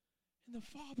 And the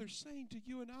Father's saying to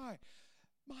you and I,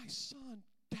 my son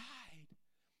died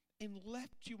and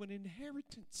left you an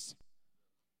inheritance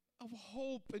of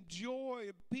hope and joy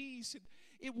and peace. And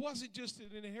it wasn't just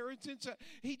an inheritance.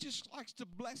 He just likes to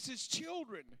bless his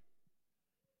children.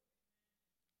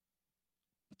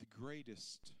 But the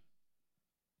greatest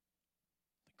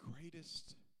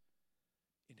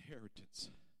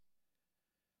inheritance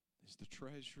is the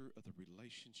treasure of the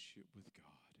relationship with God.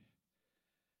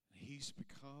 And he's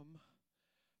become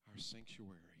our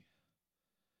sanctuary,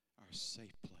 our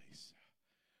safe place,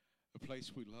 a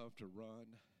place we love to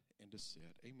run and to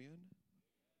sit. Amen?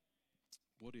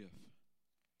 What if,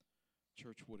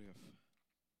 church, what if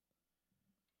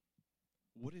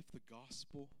the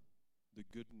gospel, the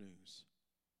good news,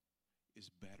 is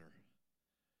better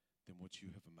than what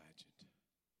you have imagined?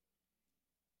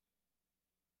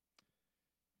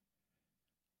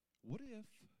 What if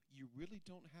you really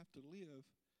don't have to live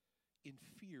in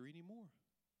fear anymore?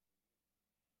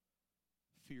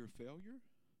 Fear of failure?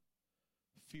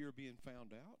 Fear of being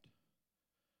found out?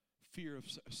 Fear of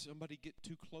somebody get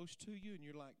too close to you and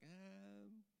you're like,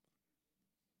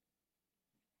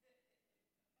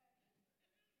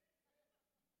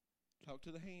 talk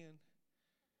to the hand.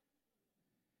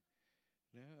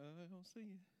 No, I don't see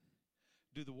you.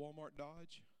 Do the Walmart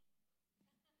dodge.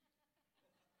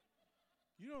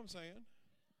 You know what I'm saying?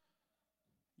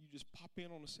 You just pop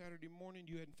in on a Saturday morning.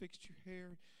 You hadn't fixed your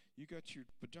hair. You got your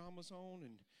pajamas on,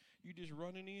 and you just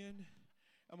running in.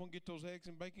 I'm going to get those eggs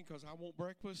and bacon because I want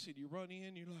breakfast. And you run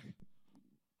in. You're like,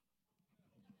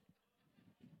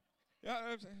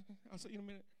 yeah, I'll see you in a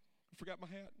minute. I forgot my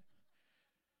hat.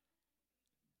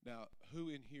 Now, who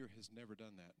in here has never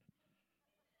done that?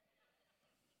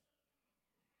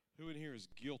 Who in here is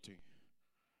guilty?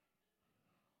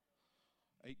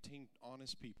 18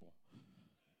 honest people.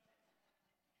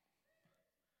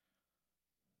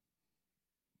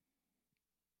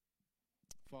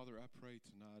 Father, I pray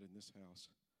tonight in this house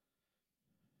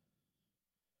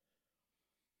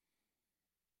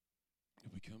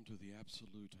that we come to the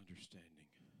absolute understanding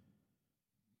and,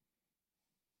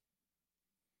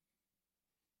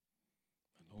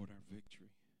 Lord, our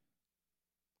victory.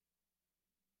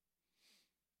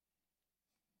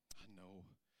 I know,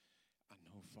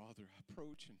 Father, I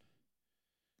approach and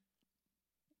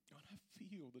I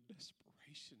feel the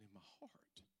desperation in my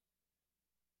heart.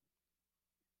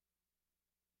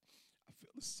 I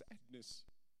feel the sadness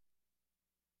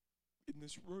in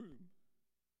this room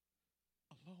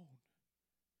alone.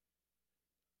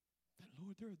 That,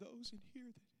 Lord, there are those in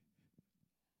here that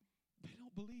they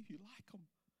don't believe you like them.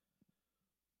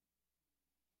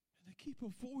 And they keep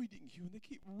avoiding you and they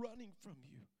keep running from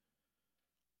you.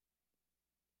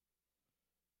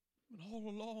 And all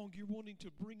along, you're wanting to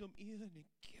bring them in and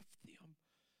give them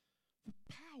the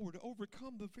power to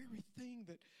overcome the very thing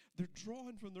that they're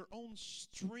drawing from their own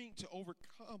strength to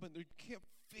overcome, and they can't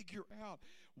figure out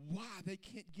why they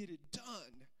can't get it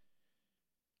done.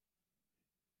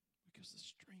 Because the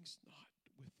strength's not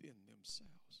within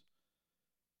themselves.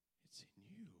 It's in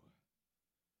you.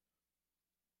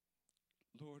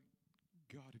 Lord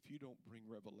God, if you don't bring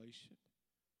revelation,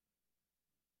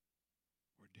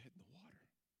 we're dead in the water.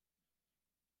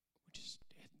 We're just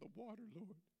dead in the water,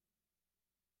 Lord.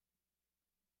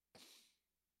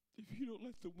 If you don't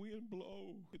let the wind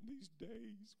blow in these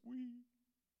days, we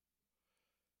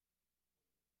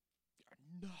are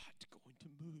not going to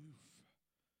move.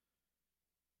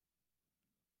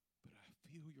 But I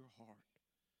feel your heart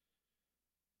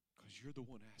because you're the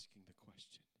one asking the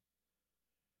question,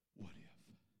 what if?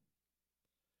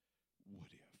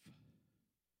 What if?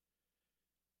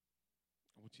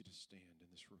 I want you to stand in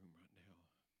this room right now.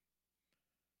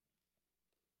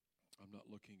 I'm not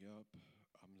looking up.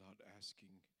 I'm not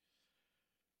asking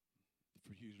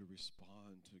for you to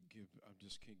respond, to give. I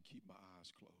just can't keep my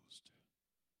eyes closed.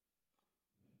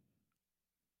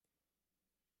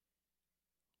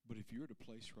 But if you're at a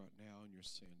place right now and you're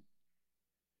saying,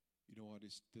 you know what,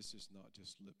 this is not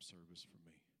just lip service for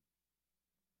me.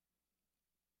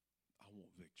 I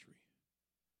want victory.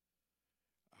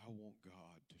 I want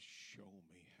God to show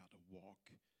me how to walk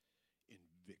in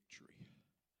victory.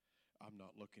 I'm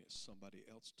not looking at somebody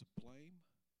else to blame.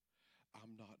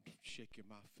 I'm not shaking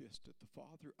my fist at the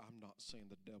Father. I'm not saying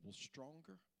the devil's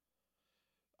stronger.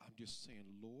 I'm just saying,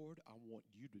 Lord, I want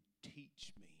you to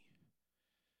teach me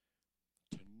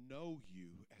to know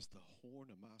you as the horn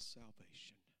of my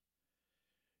salvation.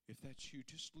 If that's you,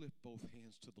 just lift both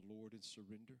hands to the Lord and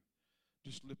surrender.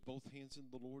 Just lift both hands in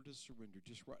the Lord and surrender.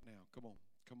 Just right now. Come on.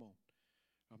 Come on.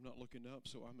 I'm not looking up,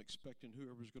 so I'm expecting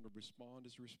whoever's going to respond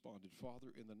has responded.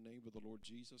 Father, in the name of the Lord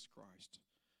Jesus Christ,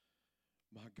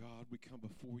 my God, we come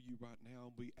before you right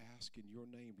now and we ask in your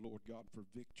name, Lord God, for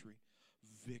victory.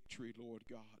 Victory, Lord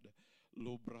God.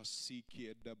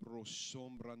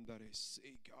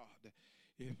 God.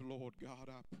 If, Lord God,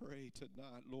 I pray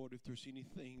tonight, Lord, if there's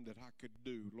anything that I could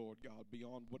do, Lord God,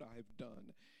 beyond what I have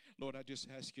done, Lord, I just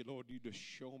ask you, Lord, you to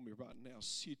show me right now.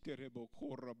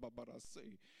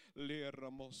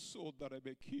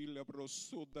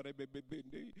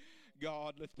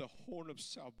 God, let the horn of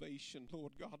salvation,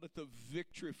 Lord God, let the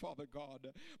victory, Father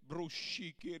God,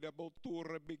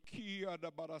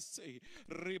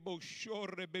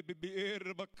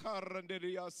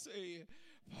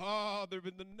 Father,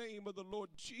 in the name of the Lord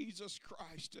Jesus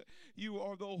Christ, you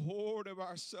are the horn of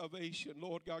our salvation,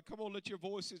 Lord God. Come on, let your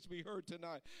voices be heard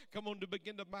tonight. Come on, to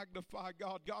begin to magnify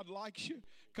God. God likes you.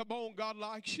 Come on, God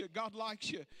likes you. God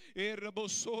likes you. God,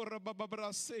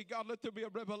 let there be a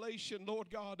revelation, Lord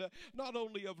God, not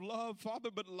only of love, Father,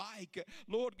 but like.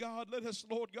 Lord God, let us,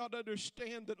 Lord God,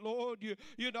 understand that, Lord, you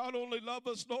not only love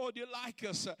us, Lord, you like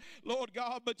us, Lord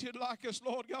God, but you like us,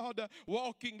 Lord God,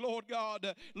 walking, Lord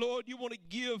God. Lord, you want to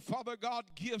give, Father God,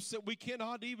 gifts that we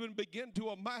cannot even begin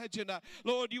to imagine.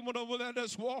 Lord, you want to let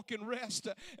us walk and rest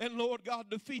and, Lord God,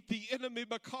 defeat the enemy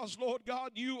because, Lord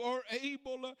God, you are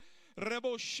able.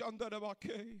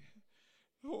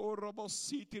 Oh,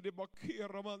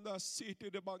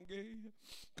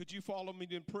 could you follow me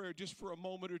in prayer just for a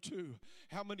moment or two?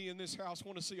 How many in this house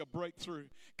want to see a breakthrough?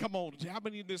 Come on. How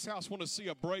many in this house want to see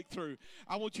a breakthrough?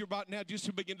 I want you right now just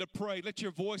to begin to pray. Let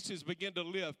your voices begin to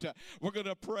lift. We're going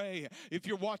to pray. If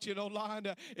you're watching online,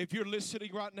 if you're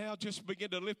listening right now, just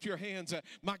begin to lift your hands.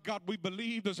 My God, we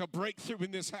believe there's a breakthrough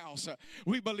in this house.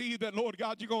 We believe that, Lord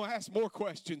God, you're going to ask more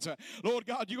questions. Lord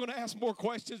God, you're going to ask more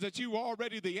questions that you are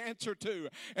already the answer to.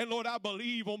 And Lord, I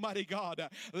believe, Almighty God,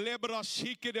 Lord,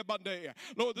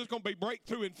 there's going to be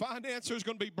breakthrough in finance. There's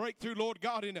going to be breakthrough, Lord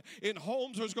God, in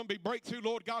homes. There's going to be breakthrough,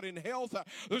 Lord God, in health.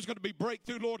 There's going to be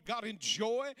breakthrough, Lord God, in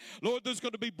joy. Lord, there's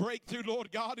going to be breakthrough,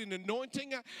 Lord God, in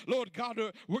anointing. Lord God,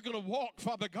 we're going to walk,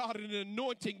 Father God, in an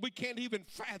anointing we can't even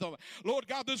fathom. Lord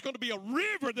God, there's going to be a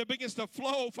river that begins to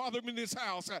flow, Father, in this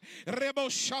house.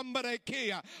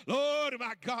 Lord,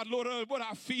 my God, Lord, what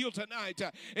I feel tonight.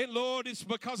 And Lord, it's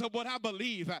because of what I believe.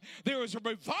 There is a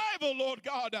revival, Lord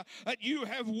God, that you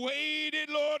have waited,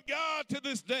 Lord God, to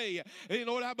this day. And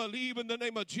Lord, I believe in the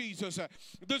name of Jesus,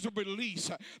 there's a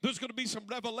release. There's going to be some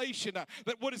revelation that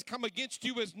what has come against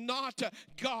you is not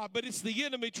God, but it's the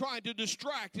enemy trying to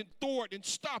distract and thwart and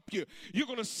stop you. You're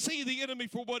going to see the enemy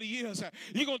for what he is.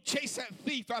 You're going to chase that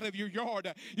thief out of your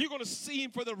yard. You're going to see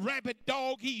him for the rabid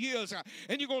dog he is.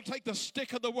 And you're going to take the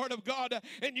stick of the word of God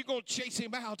and you're going to chase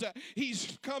him out.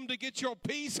 He's come to get your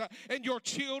peace and your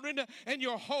children and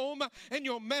your home and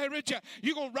your marriage.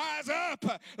 You're going to rise up.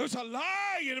 There's a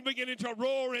lion beginning to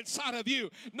roar inside of you.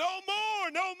 No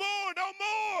more, no more, no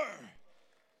more.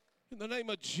 In the name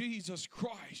of Jesus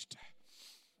Christ,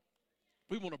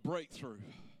 we want to break through.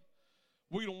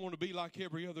 We don't want to be like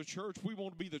every other church. We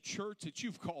want to be the church that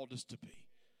you've called us to be.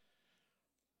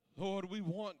 Lord, we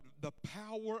want the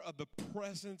power of the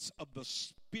presence of the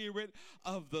Spirit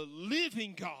of the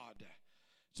living God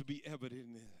to be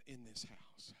evident in this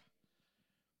house.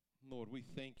 Lord, we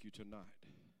thank you tonight.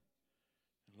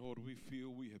 And Lord, we feel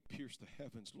we have pierced the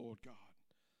heavens, Lord God.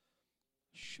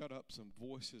 Shut up some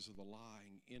voices of the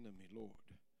lying enemy, Lord.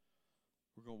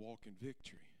 We're going to walk in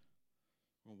victory.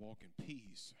 We're going to walk in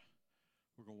peace.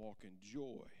 We're going to walk in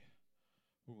joy.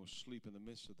 We're going to sleep in the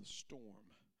midst of the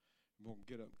storm. We're going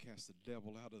to get up and cast the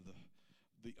devil out of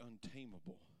the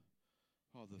untamable.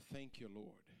 Father, thank you,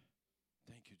 Lord.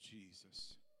 Thank you,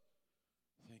 Jesus.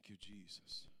 Thank you,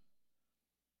 Jesus.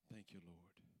 Thank you,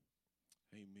 Lord.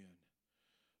 Amen.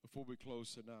 Before we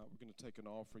close tonight, we're going to take an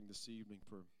offering this evening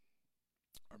for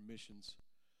our missions.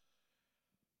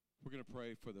 We're going to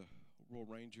pray for the Royal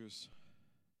Rangers,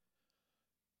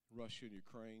 Russia and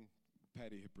Ukraine.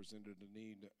 Patty had presented a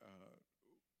need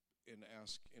and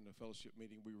asked in a fellowship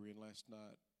meeting we were in last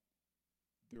night.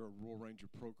 There are Royal Ranger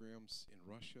programs in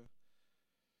Russia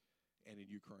and in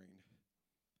Ukraine.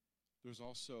 There's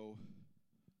also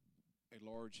a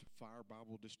large fire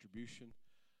Bible distribution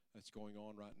that's going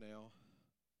on right now.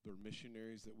 There are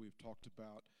missionaries that we've talked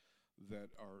about that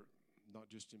are not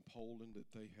just in Poland,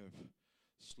 that they have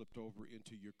slipped over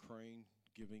into Ukraine,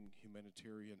 giving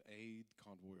humanitarian aid,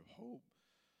 Convoy of Hope,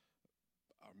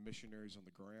 our missionaries on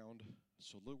the ground.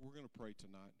 So look, we're going to pray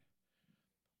tonight.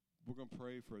 We're going to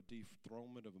pray for a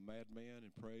dethronement of a madman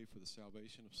and pray for the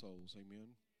salvation of souls.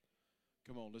 Amen.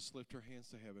 Come on, let's lift our hands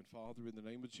to heaven. Father, in the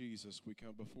name of Jesus, we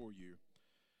come before you.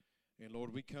 And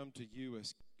Lord, we come to you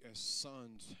as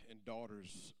sons and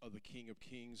daughters of the King of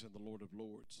Kings and the Lord of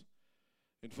Lords.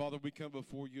 And Father, we come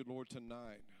before you, Lord,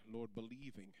 tonight, Lord,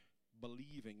 believing,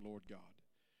 Lord God,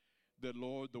 that,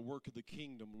 Lord, the work of the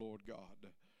kingdom, Lord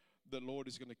God, that, Lord,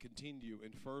 is going to continue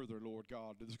and further, Lord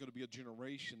God. There's going to be a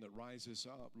generation that rises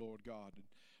up, Lord God. And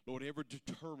Lord, every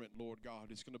deterrent, Lord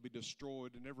God, is going to be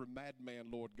destroyed, and every madman,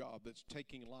 Lord God, that's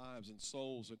taking lives and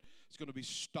souls, and it's going to be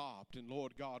stopped. And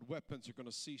Lord God, weapons are going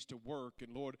to cease to work.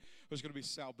 And Lord, there's going to be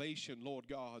salvation, Lord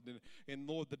God. And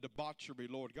Lord, the debauchery,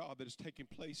 Lord God, that is taking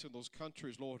place in those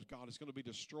countries, Lord God, is going to be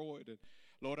destroyed. And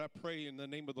Lord, I pray in the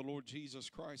name of the Lord Jesus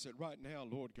Christ that right now,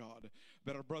 Lord God,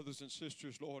 that our brothers and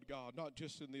sisters, Lord God, not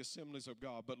just in the assemblies of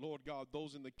God, but Lord God,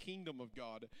 those in the kingdom of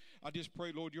God, I just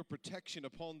pray, Lord, your protection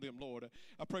upon them, Lord.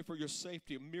 I pray for your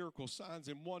safety and miracles, signs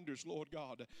and wonders, Lord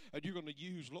God, that you're going to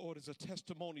use, Lord, as a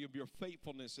testimony of your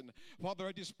faithfulness. And Father,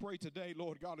 I just pray today,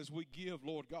 Lord God, as we give,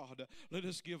 Lord God, let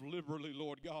us give liberally,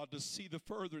 Lord God, to see the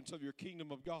furtherance of your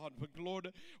kingdom of God. But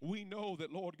Lord, we know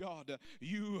that, Lord God,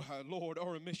 you, Lord,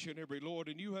 are a missionary, Lord,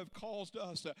 and you have caused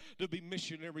us to be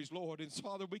missionaries, Lord. And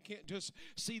Father, we can't just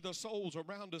see the souls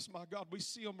around us, my God. We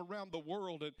see them around the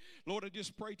world. And Lord, I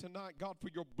just pray tonight, God, for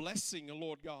your blessing,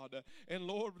 Lord God, and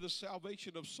Lord, the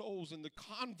salvation of souls and the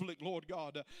conflict, Lord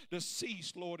God, to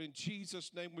cease, Lord. In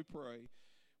Jesus' name we pray.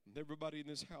 And everybody in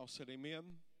this house said amen.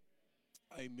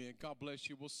 Amen. God bless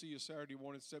you. We'll see you Saturday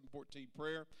morning, 7:14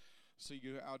 prayer. See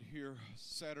you out here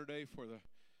Saturday for the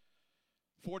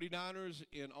 49ers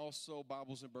and also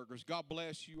Bibles and Burgers. God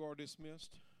bless. You are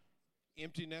dismissed.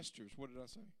 Empty nesters. What did I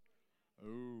say?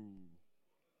 Oh.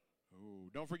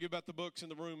 Don't forget about the books in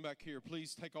the room back here.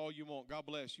 Please take all you want. God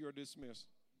bless. You are dismissed.